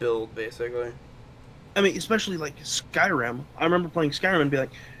one build, basically. I mean, especially like Skyrim. I remember playing Skyrim and be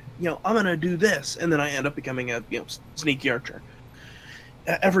like, I'm gonna do this, and then I end up becoming a sneaky archer.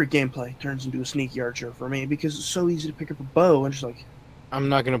 Every gameplay turns into a sneaky archer for me because it's so easy to pick up a bow and just like, I'm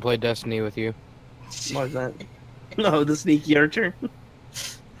not gonna play Destiny with you. why is that? No, the sneaky archer.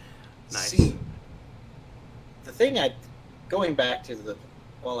 Nice. See, the thing going back to the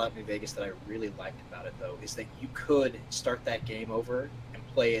Fallout New Vegas that I really liked about it though is that you could start that game over and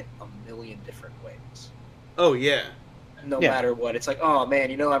play it a million different ways. Oh, yeah. No Yeah. matter what, it's like, oh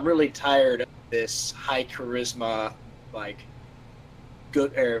man, I'm really tired of this high charisma, like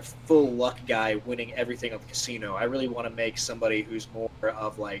good or full luck guy winning everything at the casino. I really want to make somebody who's more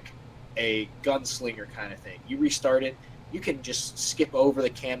of like a gunslinger kind of thing. You restart it, you can just skip over the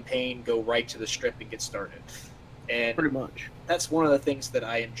campaign, go right to the strip and get started. And Pretty much. that's one of the things that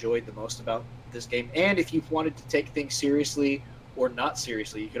I enjoyed the most about this game. And if you wanted to take things seriously or not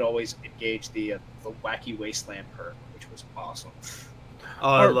seriously, you could always engage the Wacky Wasteland perk, which was awesome. Oh,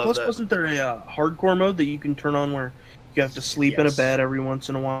 I Or, love plus, that. wasn't there a hardcore mode that you can turn on where you have to sleep in a Yes. bed every once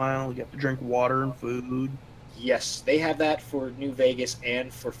in a while? You have to drink water and food. Yes, they have that for New Vegas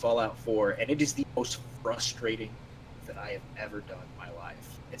and for Fallout 4, and it is the most frustrating that I have ever done in my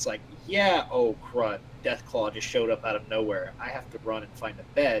life. It's like, yeah, oh crud, Deathclaw just showed up out of nowhere. I have to run and find a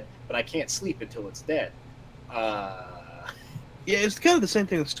bed, but I can't sleep until it's dead. Yeah, it's kind of the same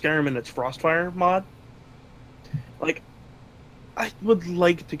thing with Skyrim and its Frostfire mod. Like, I would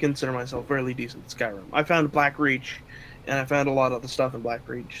like to consider myself fairly decent at Skyrim. I found Black Reach, and I found a lot of the stuff in Black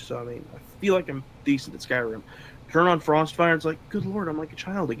Reach, so I mean, I feel like I'm decent at Skyrim. Turn on Frostfire, it's like, good lord, I'm like a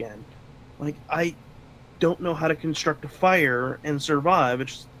child again. Like, I don't know how to construct a fire and survive.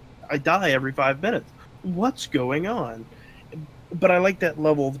 It's just, I die every 5 minutes. What's going on? But I like that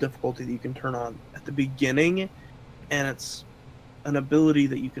level of difficulty that you can turn on at the beginning, and it's an ability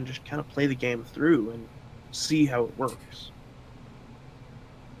that you can just kind of play the game through and see how it works.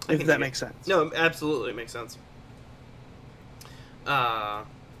 I If can that dig it. makes sense. No, it absolutely makes sense.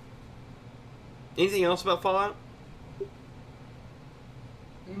 Anything else about Fallout?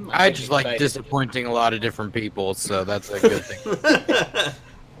 I think just it's like exciting. disappointing a lot of different people, so that's a good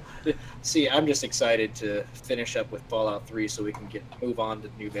thing. See, I'm just excited to finish up with Fallout 3 so we can move on to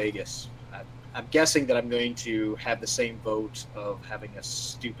New Vegas. I'm guessing that I'm going to have the same vote of having a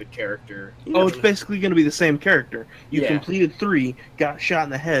stupid character. Oh, it's basically going to be the same character. You Yeah. completed 3, got shot in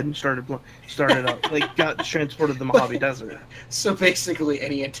the head, and started up, like got transported to the Mojave Desert. So basically,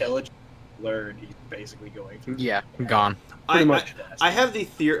 any intelligence learned, he's basically going through. Yeah, gone. Pretty I, much. I have the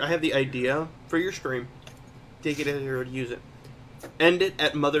theory. I have the idea for your stream. Take it as you're to use it. End it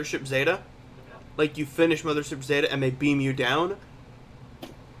at Mothership Zeta. Like you finish Mothership Zeta and they beam you down,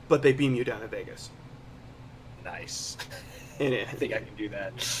 but they beam you down to Vegas. Nice. And I think I can do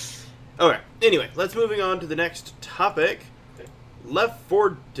that. Okay. Anyway, let's moving on to the next topic. Left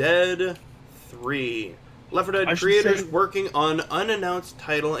 4 Dead 3. Left 4 I Dead should creators say- working on unannounced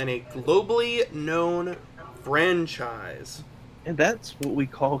title in a globally known franchise. And that's what we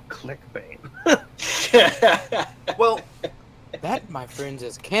call clickbait. Well, That, my friends,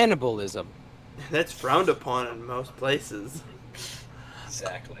 is cannibalism. that's frowned upon in most places.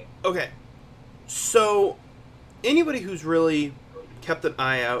 Exactly. Okay, so anybody who's really kept an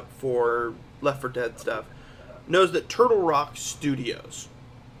eye out for Left 4 Dead stuff knows that Turtle Rock Studios.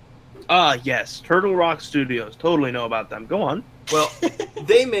 Ah, yes. Turtle Rock Studios. Totally know about them. Go on. Well,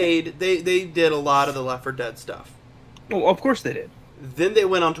 they did a lot of the Left 4 Dead stuff. Oh, of course they did. Then they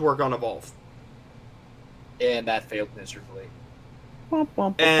went on to work on Evolve. And that failed miserably.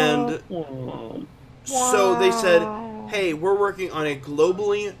 And- Womp. So they said, "Hey, we're working on a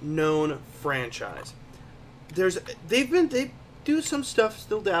globally known franchise." They do some stuff,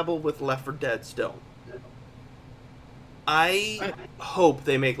 still dabble with Left 4 Dead still. I hope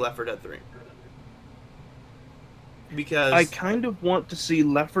they make Left 4 Dead 3. Because I kind of want to see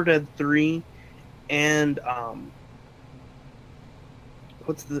Left 4 Dead 3 and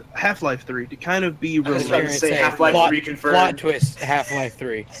what's the Half-Life 3 to kind of be I was about to related. say Half-Life plot, 3 confirmed. plot twist, Half-Life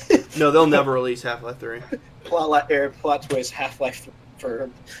 3. No, they'll never release Half-Life 3. Plot twist, Half-Life 3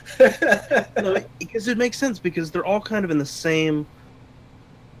 confirmed. No, because it makes sense because they're all kind of in the same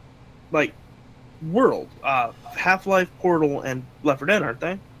like world. Half-Life, Portal, and Left 4 Dead, aren't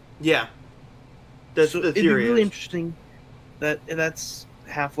they? Yeah. That's So the it'd be theory. really is. interesting that's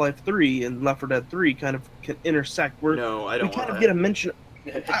Half-Life 3 and Left 4 Dead 3 kind of can intersect. Where No, I we don't kind want of that. get a mention,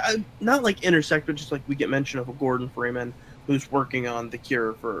 not like intersect, but just like we get mention of a Gordon Freeman who's working on the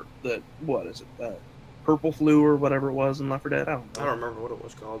cure for the purple flu or whatever it was in Left 4 Dead. I don't know. I don't remember what it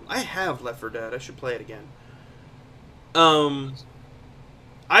was called. I have Left 4 Dead. I should play it again.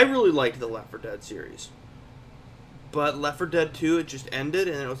 I really liked the Left 4 Dead series. But Left 4 Dead 2, it just ended,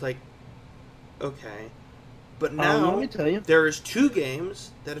 and it was like, okay. But now, let me tell you, there is 2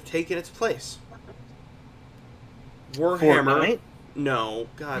 games that have taken its place. Warhammer. Fortnite. No,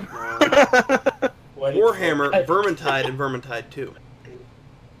 God, no. What? Warhammer, Vermintide, and Vermintide 2.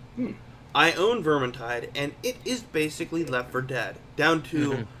 I own Vermintide, and it is basically Left 4 Dead, down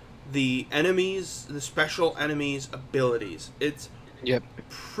to the enemies, the special enemies' abilities. It's Yep.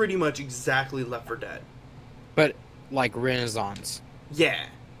 pretty much exactly Left 4 Dead. But like Renaissance. Yeah.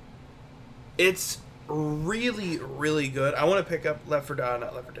 It's really, really good. I want to pick up Left 4 Dead,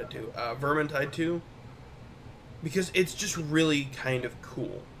 not Left 4 Dead 2, Vermintide 2, because it's just really kind of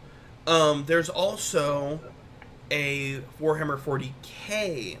cool. There's also a Warhammer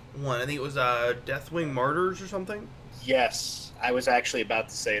 40k one. I think it was Deathwing Martyrs or something. Yes, I was actually about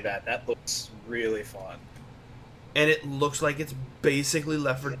to say that. That looks really fun. And it looks like it's basically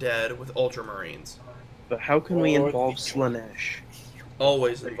Left 4 Dead with Ultramarines. But how can we Or involve the- Slanesh?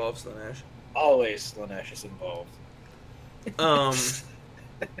 Always involves Slanesh. Always Slanesh is involved. Um,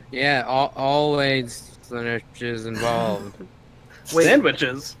 Yeah, always Slanesh is involved. wait,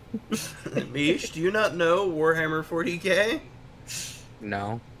 Sandwiches. Mish, do you not know Warhammer 40k?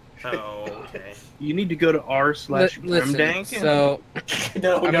 No. Oh, okay. You need to go to r//grimdank. Listen, so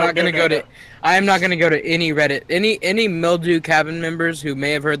No, I'm not gonna go to. I am not gonna go to any Reddit. Any Mildew cabin members who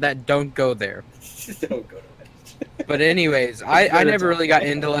may have heard that, don't go there. Don't go to it. But anyways, I never really got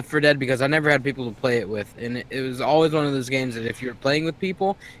into Left 4 Dead because I never had people to play it with, and it was always one of those games that if you were playing with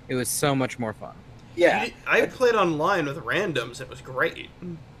people, it was so much more fun. Yeah, I played online with randoms. It was great.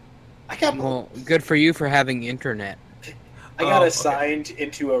 I got Well, good for you for having internet. I got Oh, assigned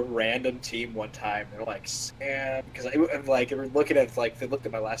into a random team one time. They're like, Sam, because I'm like, they were looking at like they looked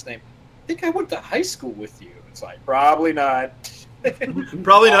at my last name. I think I went to high school with you. It's like probably not.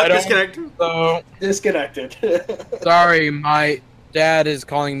 Probably not I don't- disconnected. So Disconnected. sorry, my dad is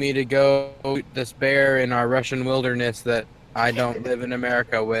calling me to go shoot this bear in our Russian wilderness that I don't live in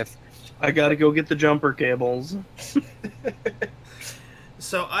America with. I gotta go get the jumper cables.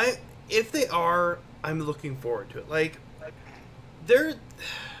 So if they are, I'm looking forward to it. Like, they're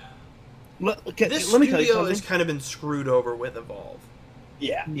Okay, this let me tell you studio something. has kind of been screwed over with Evolve.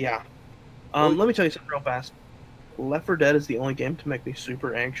 Yeah. Yeah. Let me tell you something real fast. Left 4 Dead is the only game to make me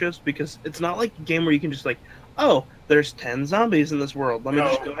super anxious because it's not like a game where you can just like, oh, there's 10 zombies in this world. Let me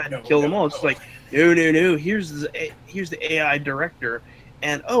just go ahead and kill them all. It's like, no. Here's the AI director,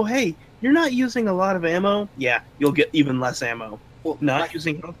 and oh hey, you're not using a lot of ammo. Yeah, you'll get even less ammo. Well, Not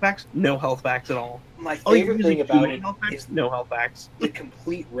using health packs. No health packs at all. my Oh, you're favorite using thing about human it health packs. is No health packs. the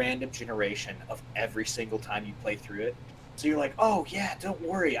complete random generation of every single time you play through it. So you're like, oh yeah, don't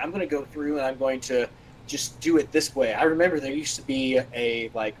worry, I'm gonna go through and I'm going to just do it this way. I remember there used to be a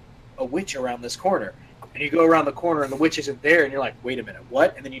witch around this corner, and you go around the corner and the witch isn't there, and you're like, wait a minute,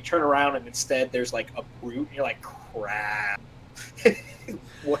 what? And then you turn around and instead there's like a brute, and you're like, crap,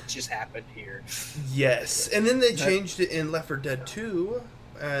 what just happened here? Yes, and then they changed it in Left 4 Dead 2,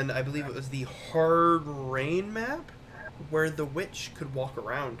 and I believe it was the Hard Rain map, where the witch could walk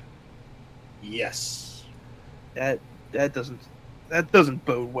around. Yes. That doesn't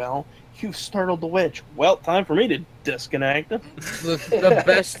bode well. You've startled the witch. Well, time for me to disconnect. The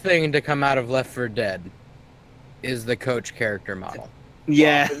best thing to come out of Left 4 Dead is the coach character model.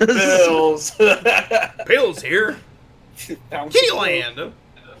 Yeah. Bills. Pills here, Kittyland.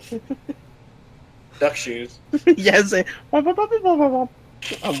 Duck shoes. Yes. I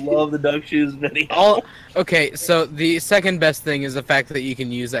love the duck shoes video. Okay, so the second best thing is the fact that you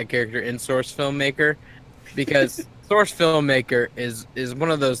can use that character in Source Filmmaker, because Source Filmmaker is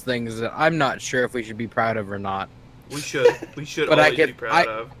one of those things that I'm not sure if we should be proud of or not. We should But I always be get- proud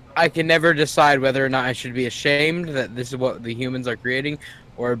of. I can never decide whether or not I should be ashamed that this is what the humans are creating,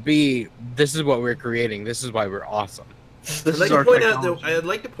 or B, this is what we're creating. This is why we're awesome. This I'd is our technology. I'd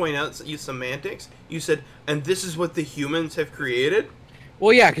like to point out you semantics. You said, and this is what the humans have created.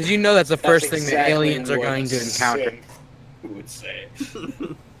 Well, yeah, because you know that's the first thing that exactly aliens are what going to encounter. Sith would say.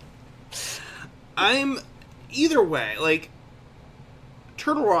 I'm either way. Like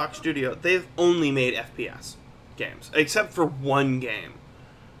Turtle Rock Studio, they've only made FPS games, except for one game.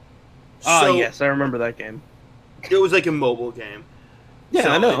 Yes, I remember that game. It was like a mobile game. Yeah, So,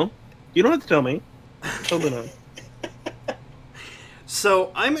 I know. You don't have to tell me. Totally know.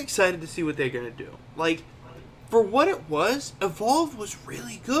 So I'm excited to see what they're gonna do. Like, for what it was, Evolve was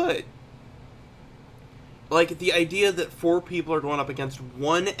really good. Like, the idea that 4 people are going up against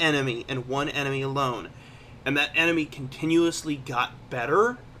one enemy and one enemy alone, and that enemy continuously got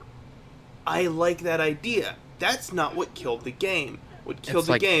better, I like that idea. That's not what killed the game. What killed It's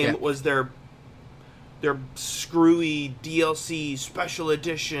the like- game yeah. was their screwy DLC special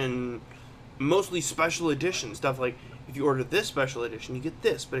edition, mostly special edition stuff like, if you order this special edition, you get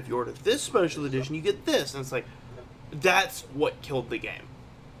this, but if you order this special edition, you get this. And it's like, that's what killed the game.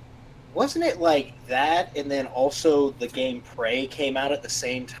 Wasn't it like that, and then also the game Prey came out at the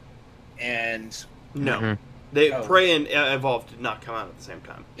same time, and No. Mhm. They Oh. Prey and Evolve did not come out at the same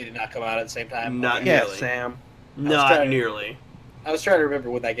time. it did not come out at the same time? Not Yeah, nearly. Sam. Not trying to- nearly. I was trying to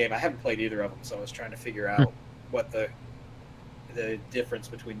remember when that game. I haven't played either of them, so I was trying to figure out what the difference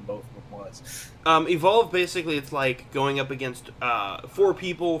between both of them was. Evolve, basically, it's like going up against 4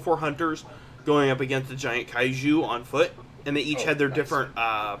 people, 4 hunters, going up against a giant kaiju on foot, and they each Oh, had their nice. different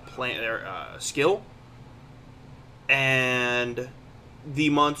skill, and the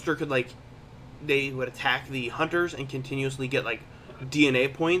monster could, like, they would attack the hunters and continuously get, like, DNA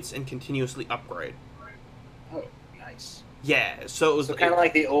points and continuously upgrade. Oh, nice. Yeah, so it was So kind of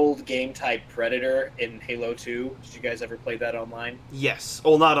like the old game type Predator in Halo 2. Did you guys ever play that online? yes.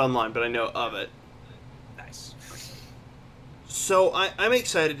 Well, not online, but I know of it. Nice. So I'm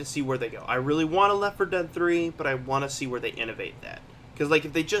excited to see where they go. I really want a Left 4 Dead 3, but I want to see where they innovate that. Because, like,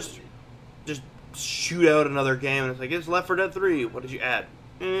 if they just shoot out another game and it's like, it's Left 4 Dead 3, what did you add?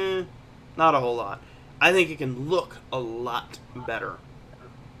 Not a whole lot. I think it can look a lot better.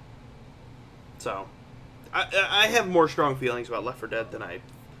 So, I have more strong feelings about Left 4 Dead than I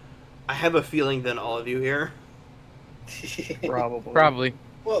have a feeling than all of you here. Probably. Probably.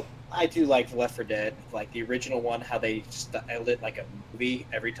 Well, I do like Left 4 Dead, like the original one, how they styled it like a movie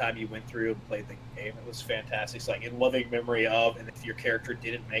every time you went through and played the game. It was fantastic. It's like in loving memory of, and if your character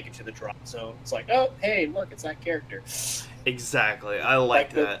didn't make it to the drop zone, it's like, oh, hey, look, it's that character. Exactly. I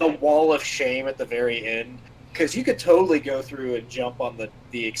like that. The wall of shame at the very end, because you could totally go through and jump on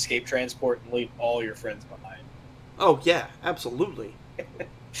the escape transport and leave all your friends behind. Oh yeah, absolutely.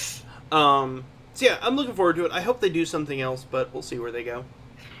 So yeah, I'm looking forward to it. I hope they do something else, but we'll see where they go.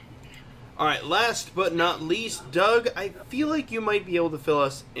 Alright, last but not least, Doug, I feel like you might be able to fill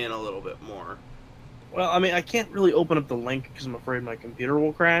us in a little bit more. Well, I mean, I can't really open up the link because I'm afraid my computer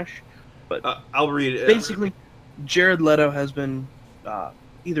will crash. I'll read it. Basically, Jared Leto has been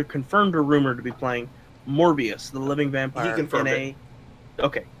either confirmed or rumored to be playing Morbius, the living vampire. He confirmed in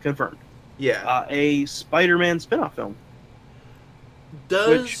Okay, confirmed. Yeah. A Spider-Man spin-off film.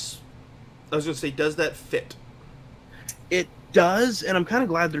 Does that fit? It does, and I'm kind of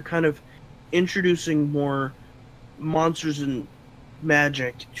glad they're kind of introducing more monsters and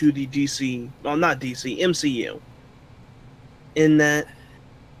magic to the DC, well, not DC, MCU. In that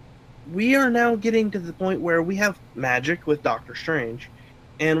we are now getting to the point where we have magic with Doctor Strange,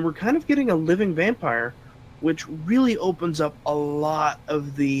 and we're kind of getting a living vampire, which really opens up a lot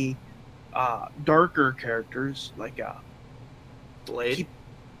of the darker characters, like Blade?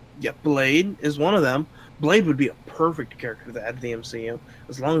 Blade is one of them. Blade would be a perfect character to add to the MCU,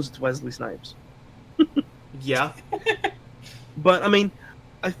 as long as it's Wesley Snipes. Yeah. But, I mean,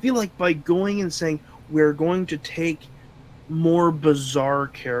 I feel like by going and saying, we're going to take more bizarre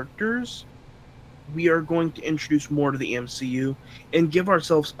characters, we are going to introduce more to the MCU and give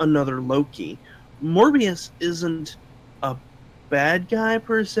ourselves another Loki. Morbius isn't a bad guy,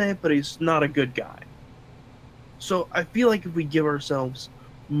 per se, but he's not a good guy. So I feel like if we give ourselves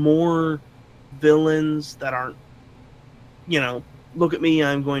more villains that aren't, look at me,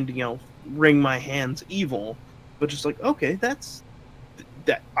 I'm going to, wring my hands evil, but just like, okay, that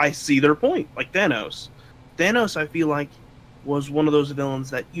I see their point. Like Thanos. Thanos, I feel like, was one of those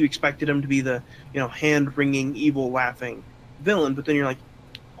villains that you expected him to be the, hand-wringing, evil, laughing villain, but then you're like,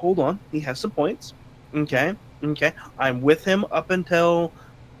 hold on, he has some points. Okay, I'm with him up until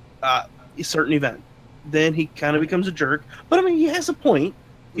a certain event. Then he kind of becomes a jerk, but I mean, he has a point.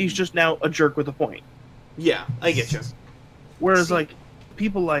 He's just now a jerk with a point. Yeah, I get you. Whereas, See- like,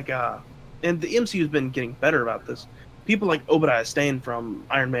 people like, and the MCU's been getting better about this. People like Obadiah Stane from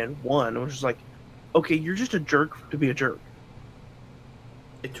Iron Man 1, which is like, okay, you're just a jerk to be a jerk.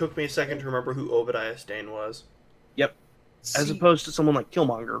 It took me a second to remember who Obadiah Stane was. As See, opposed to someone like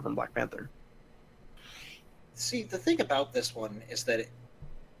Killmonger from Black Panther. See, the thing about this one is that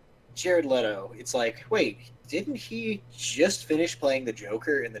Jared Leto, it's like, wait, didn't he just finish playing the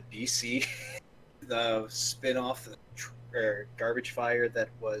Joker in the DC the spin-off, Garbage Fire that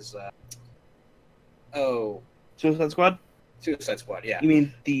was Suicide Squad? Suicide Squad, yeah. You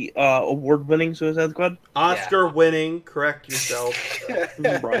mean the award-winning Suicide Squad? Oscar-winning. Correct yourself.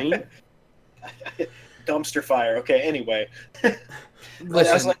 Right. Dumpster fire. Okay, anyway.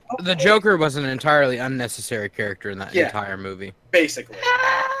 Listen, I was like, the Joker was an entirely unnecessary character in that Yeah. entire movie. basically.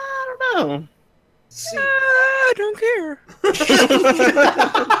 I don't know. See, I don't care.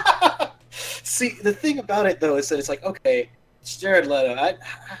 See, the thing about it though is that it's like, okay, it's Jared Leto.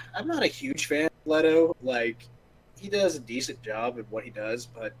 I'm not a huge fan of Leto. Like, he does a decent job at what he does,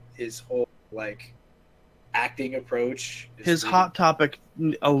 but his whole like acting approach, is His really- Hot Topic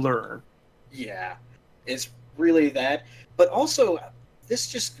allure. yeah, is really that. But also, this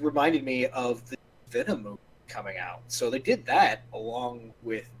just reminded me of the Venom movie coming out. So they did that along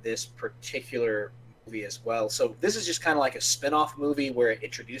with this particular movie as well. So this is just kind of like a spin-off movie where it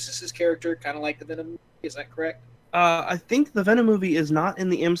introduces his character, kind of like the Venom movie. Is that correct? I think the Venom movie is not in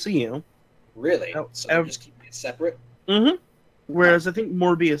the MCU. Really? Oh, So they're just keeping it separate? Mm-hmm. Whereas I think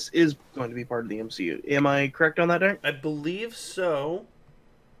Morbius is going to be part of the MCU. Am I correct on that, Derek? I believe so.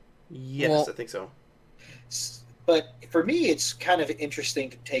 Yes, Well- I think so. But for me, it's kind of interesting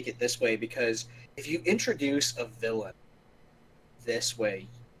to take it this way because if you introduce a villain this way,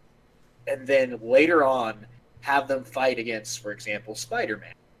 and then later on have them fight against, for example,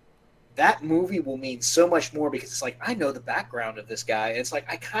 Spider-Man, that movie will mean so much more because it's like, I know the background of this guy. And it's like,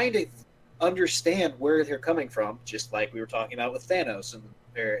 I kind of understand where they're coming from, just like we were talking about with Thanos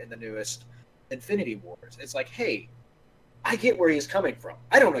in the newest Infinity Wars. It's like, hey, I get where he's coming from.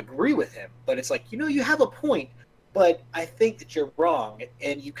 I don't agree with him, but it's like, you have a point, but I think that you're wrong,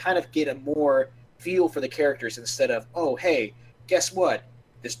 and you kind of get a more feel for the characters instead of, oh, hey, guess what?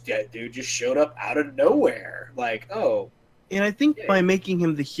 This dude just showed up out of nowhere. Like, oh, And I think Yeah. by making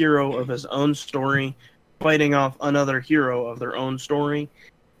him the hero of his own story, fighting off another hero of their own story,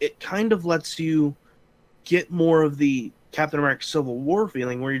 it kind of lets you get more of the Captain America Civil War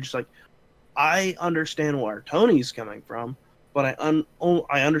feeling where you're just like, I understand where Tony's coming from, but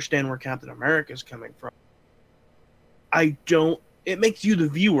I understand where Captain America's coming from. It makes you, the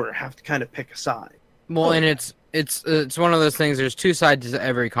viewer, have to kind of pick a side. Well, and it's one of those things. There's two sides to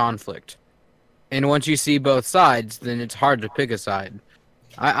every conflict, and once you see both sides, then it's hard to pick a side.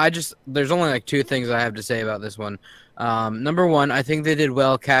 There's only like two things I have to say about this one. Number one, I think they did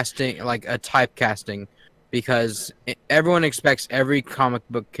well casting, like a typecasting, because everyone expects every comic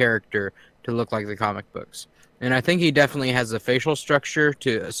book character to look like the comic books, and I think he definitely has the facial structure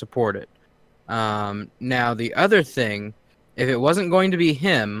to support it. Now the other thing, if it wasn't going to be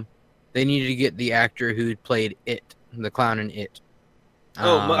him, they needed to get the actor who played It, the clown in It.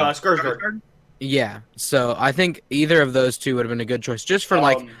 Skarsgård. Yeah, so I think either of those two would have been a good choice, just for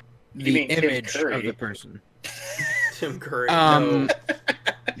you the mean Tim image Curry. of the person. Tim Curry. Um,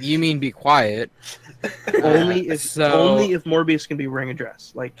 You mean be quiet? Only if So- Morbius can be wearing a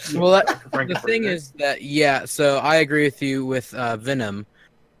dress. Like, Well, the Frankenfurter. thing is that so I agree with you with Venom.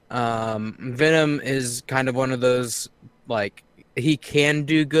 Venom is kind of one of those, like, he can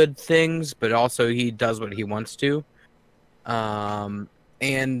do good things, but also he does what he wants to.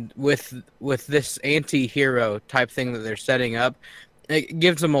 And with this anti-hero type thing that they're setting up, it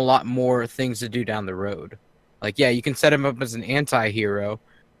gives him a lot more things to do down the road. Like, yeah, you can set him up as an anti-hero,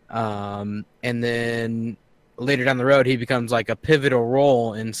 and then later down the road he becomes like a pivotal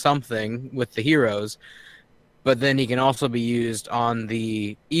role in something with the heroes, but then he can also be used on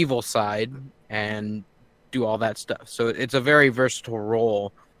the evil side and do all that stuff. So it's a very versatile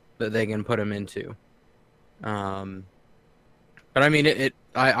role that they can put him into. But I mean,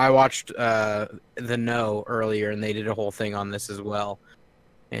 I watched The Know earlier, and they did a whole thing on this as well,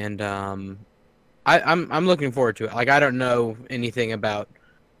 and I'm looking forward to it. Like, I don't know anything about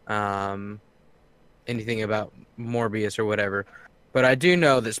Morbius or whatever, but I do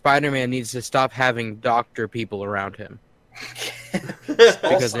know that Spider-Man needs to stop having doctor people around him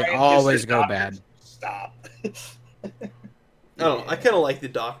because they always go bad. Stop. Oh, I kind of like the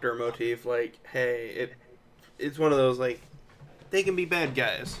Doctor motif. Like, hey, it's one of those, like, they can be bad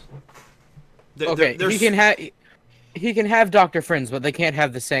guys. Okay, he can have doctor friends, but they can't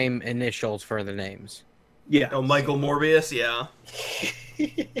have the same initials for the names. Yeah. Oh, Michael Morbius, yeah.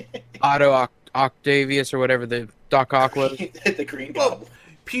 Otto Octavius or whatever the Doc Ock was. The Green Well, Goblin.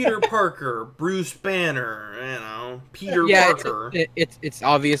 Peter Parker, Bruce Banner, Peter Yeah, Parker. it's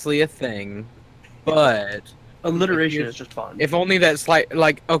obviously a thing, but Alliteration is just fun. If only that slight,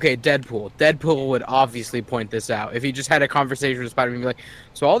 like, okay, Deadpool. Deadpool would obviously point this out. If he just had a conversation with Spider-Man, he'd be like,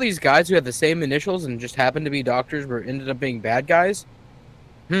 so all these guys who had the same initials and just happened to be doctors were ended up being bad guys?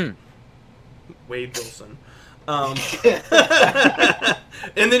 Wade Wilson. And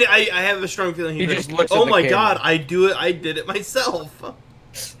then I have a strong feeling He he's just like, looks at oh the my camera. god, I did it myself.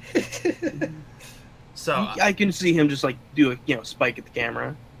 So I can see him just like do a spike at the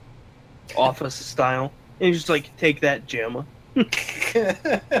camera, Office style, and just like take that, Jim. I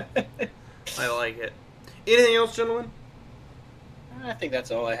like it. Anything else, gentlemen? I think that's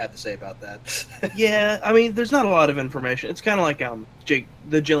all I had to say about that. Yeah, I mean, there's not a lot of information. It's kind of like Jake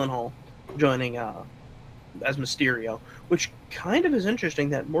the Gyllenhaal joining as Mysterio, which kind of is interesting.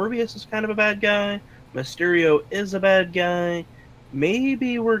 That Morbius is kind of a bad guy, Mysterio is a bad guy.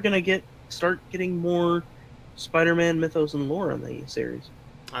 Maybe we're gonna start getting more Spider-Man mythos and lore in the series.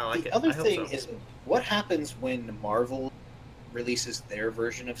 I like The it. other I hope thing so. is, what happens when Marvel releases their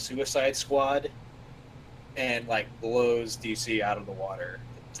version of Suicide Squad and like blows DC out of the water?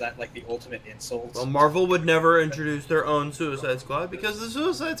 Is that like the ultimate insult? Well, Marvel would never introduce their own Suicide Squad because the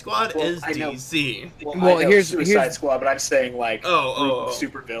Suicide Squad Well, is I know. DC. Well, I know here's- Suicide Squad, but I'm saying like Oh.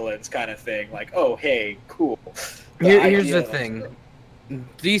 super villains kind of thing. Like, oh hey, cool. Here's idea the thing.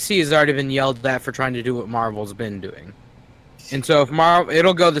 DC has already been yelled at for trying to do what Marvel's been doing. And so if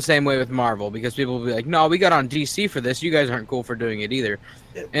it'll go the same way with Marvel because people will be like, no, we got on DC for this. You guys aren't cool for doing it either.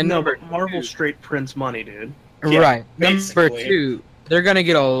 And no, number but Marvel two- straight prints money, dude. Yeah, right. Number basically. 2, they're going to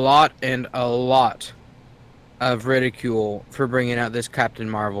get a lot of ridicule for bringing out this Captain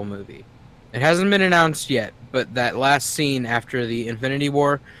Marvel movie. It hasn't been announced yet, but that last scene after the Infinity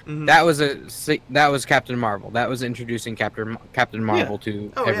War, Mhm. that was Captain Marvel. That was introducing Captain Marvel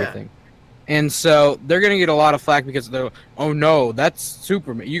to Oh, yeah. everything. And so they're going to get a lot of flack because they're, oh no, that's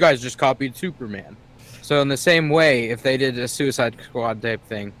Superman. You guys just copied Superman. So in the same way, if they did a Suicide Squad type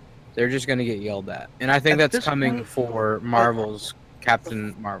thing, they're just going to get yelled at. And I think At that's this coming point- for Marvel's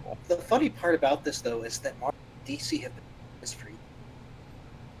Captain Marvel. The funny part about this though is that Marvel and DC have been history.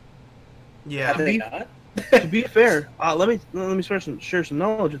 Yeah. Have they not? To be fair, let me share some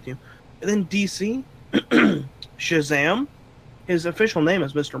knowledge with you. And then DC, Shazam, his official name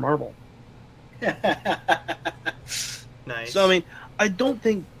is Mr. Marvel. Nice. So I mean, I don't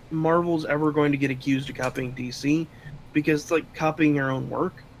think Marvel's ever going to get accused of copying DC because it's like copying your own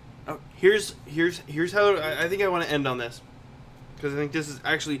work. Oh, here's how I think I want to end on this because I think this is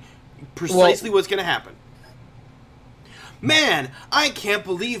actually precisely what's going to happen. Man, I can't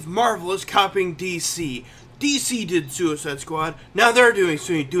believe Marvel is copying DC. DC did Suicide Squad. Now they're doing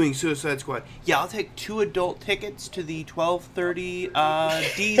Suicide Squad. Yeah, I'll take 2 adult tickets to the 12:30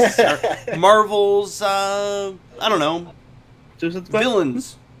 DC or Marvel's I don't know, Suicide Squad?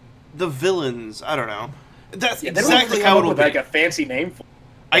 villains. The villains. I don't know. That's Yeah, they don't exactly come how up it'll with be. like a fancy name for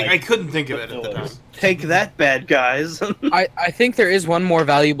I couldn't think of it at the time. villains. Take that, bad guys. I think there is one more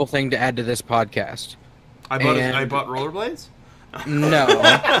valuable thing to add to this podcast. I bought rollerblades. No,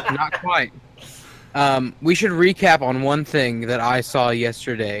 not quite. We should recap on one thing that I saw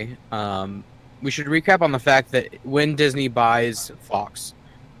yesterday. We should recap on the fact that when Disney buys Fox,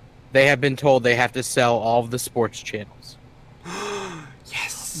 they have been told they have to sell all of the sports channels.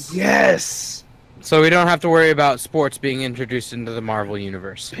 Yes. Yes. So we don't have to worry about sports being introduced into the Marvel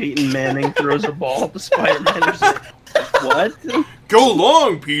universe. Peyton Manning throws a ball to Spider-Man. He's like, what? Go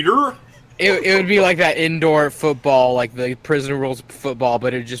long, Peter. It would be like that indoor football, like the prison rules football,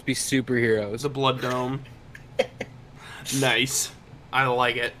 but it'd just be superheroes. The Blood Dome. Nice. I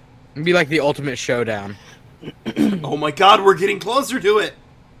like it. It'd be like the ultimate showdown. Oh my God, we're getting closer to it.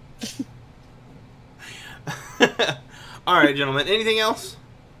 All right, gentlemen. Anything else?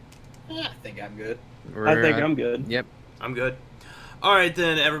 I think I'm good. I think I'm good. Yep. I'm good. All right,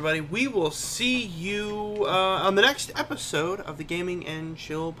 then, everybody. We will see you on the next episode of the Gaming and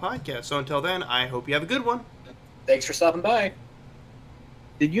Chill podcast. So until then, I hope you have a good one. Thanks for stopping by.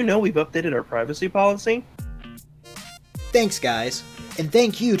 Did you know we've updated our privacy policy? Thanks, guys. And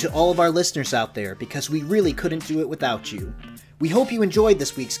thank you to all of our listeners out there, because we really couldn't do it without you. We hope you enjoyed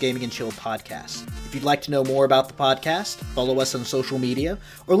this week's Gaming and Chill podcast. If you'd like to know more about the podcast, follow us on social media,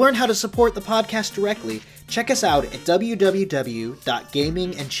 or learn how to support the podcast directly, check us out at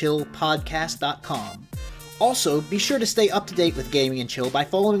www.gamingandchillpodcast.com. Also, be sure to stay up to date with Gaming and Chill by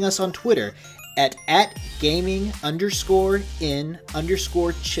following us on Twitter at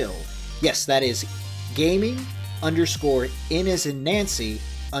gaming_in_chill. Yes, that is gaming_in as in Nancy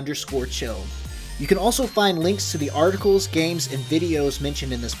 _chill. You can also find links to the articles, games, and videos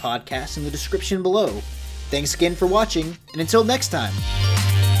mentioned in this podcast in the description below. Thanks again for watching, and until next time.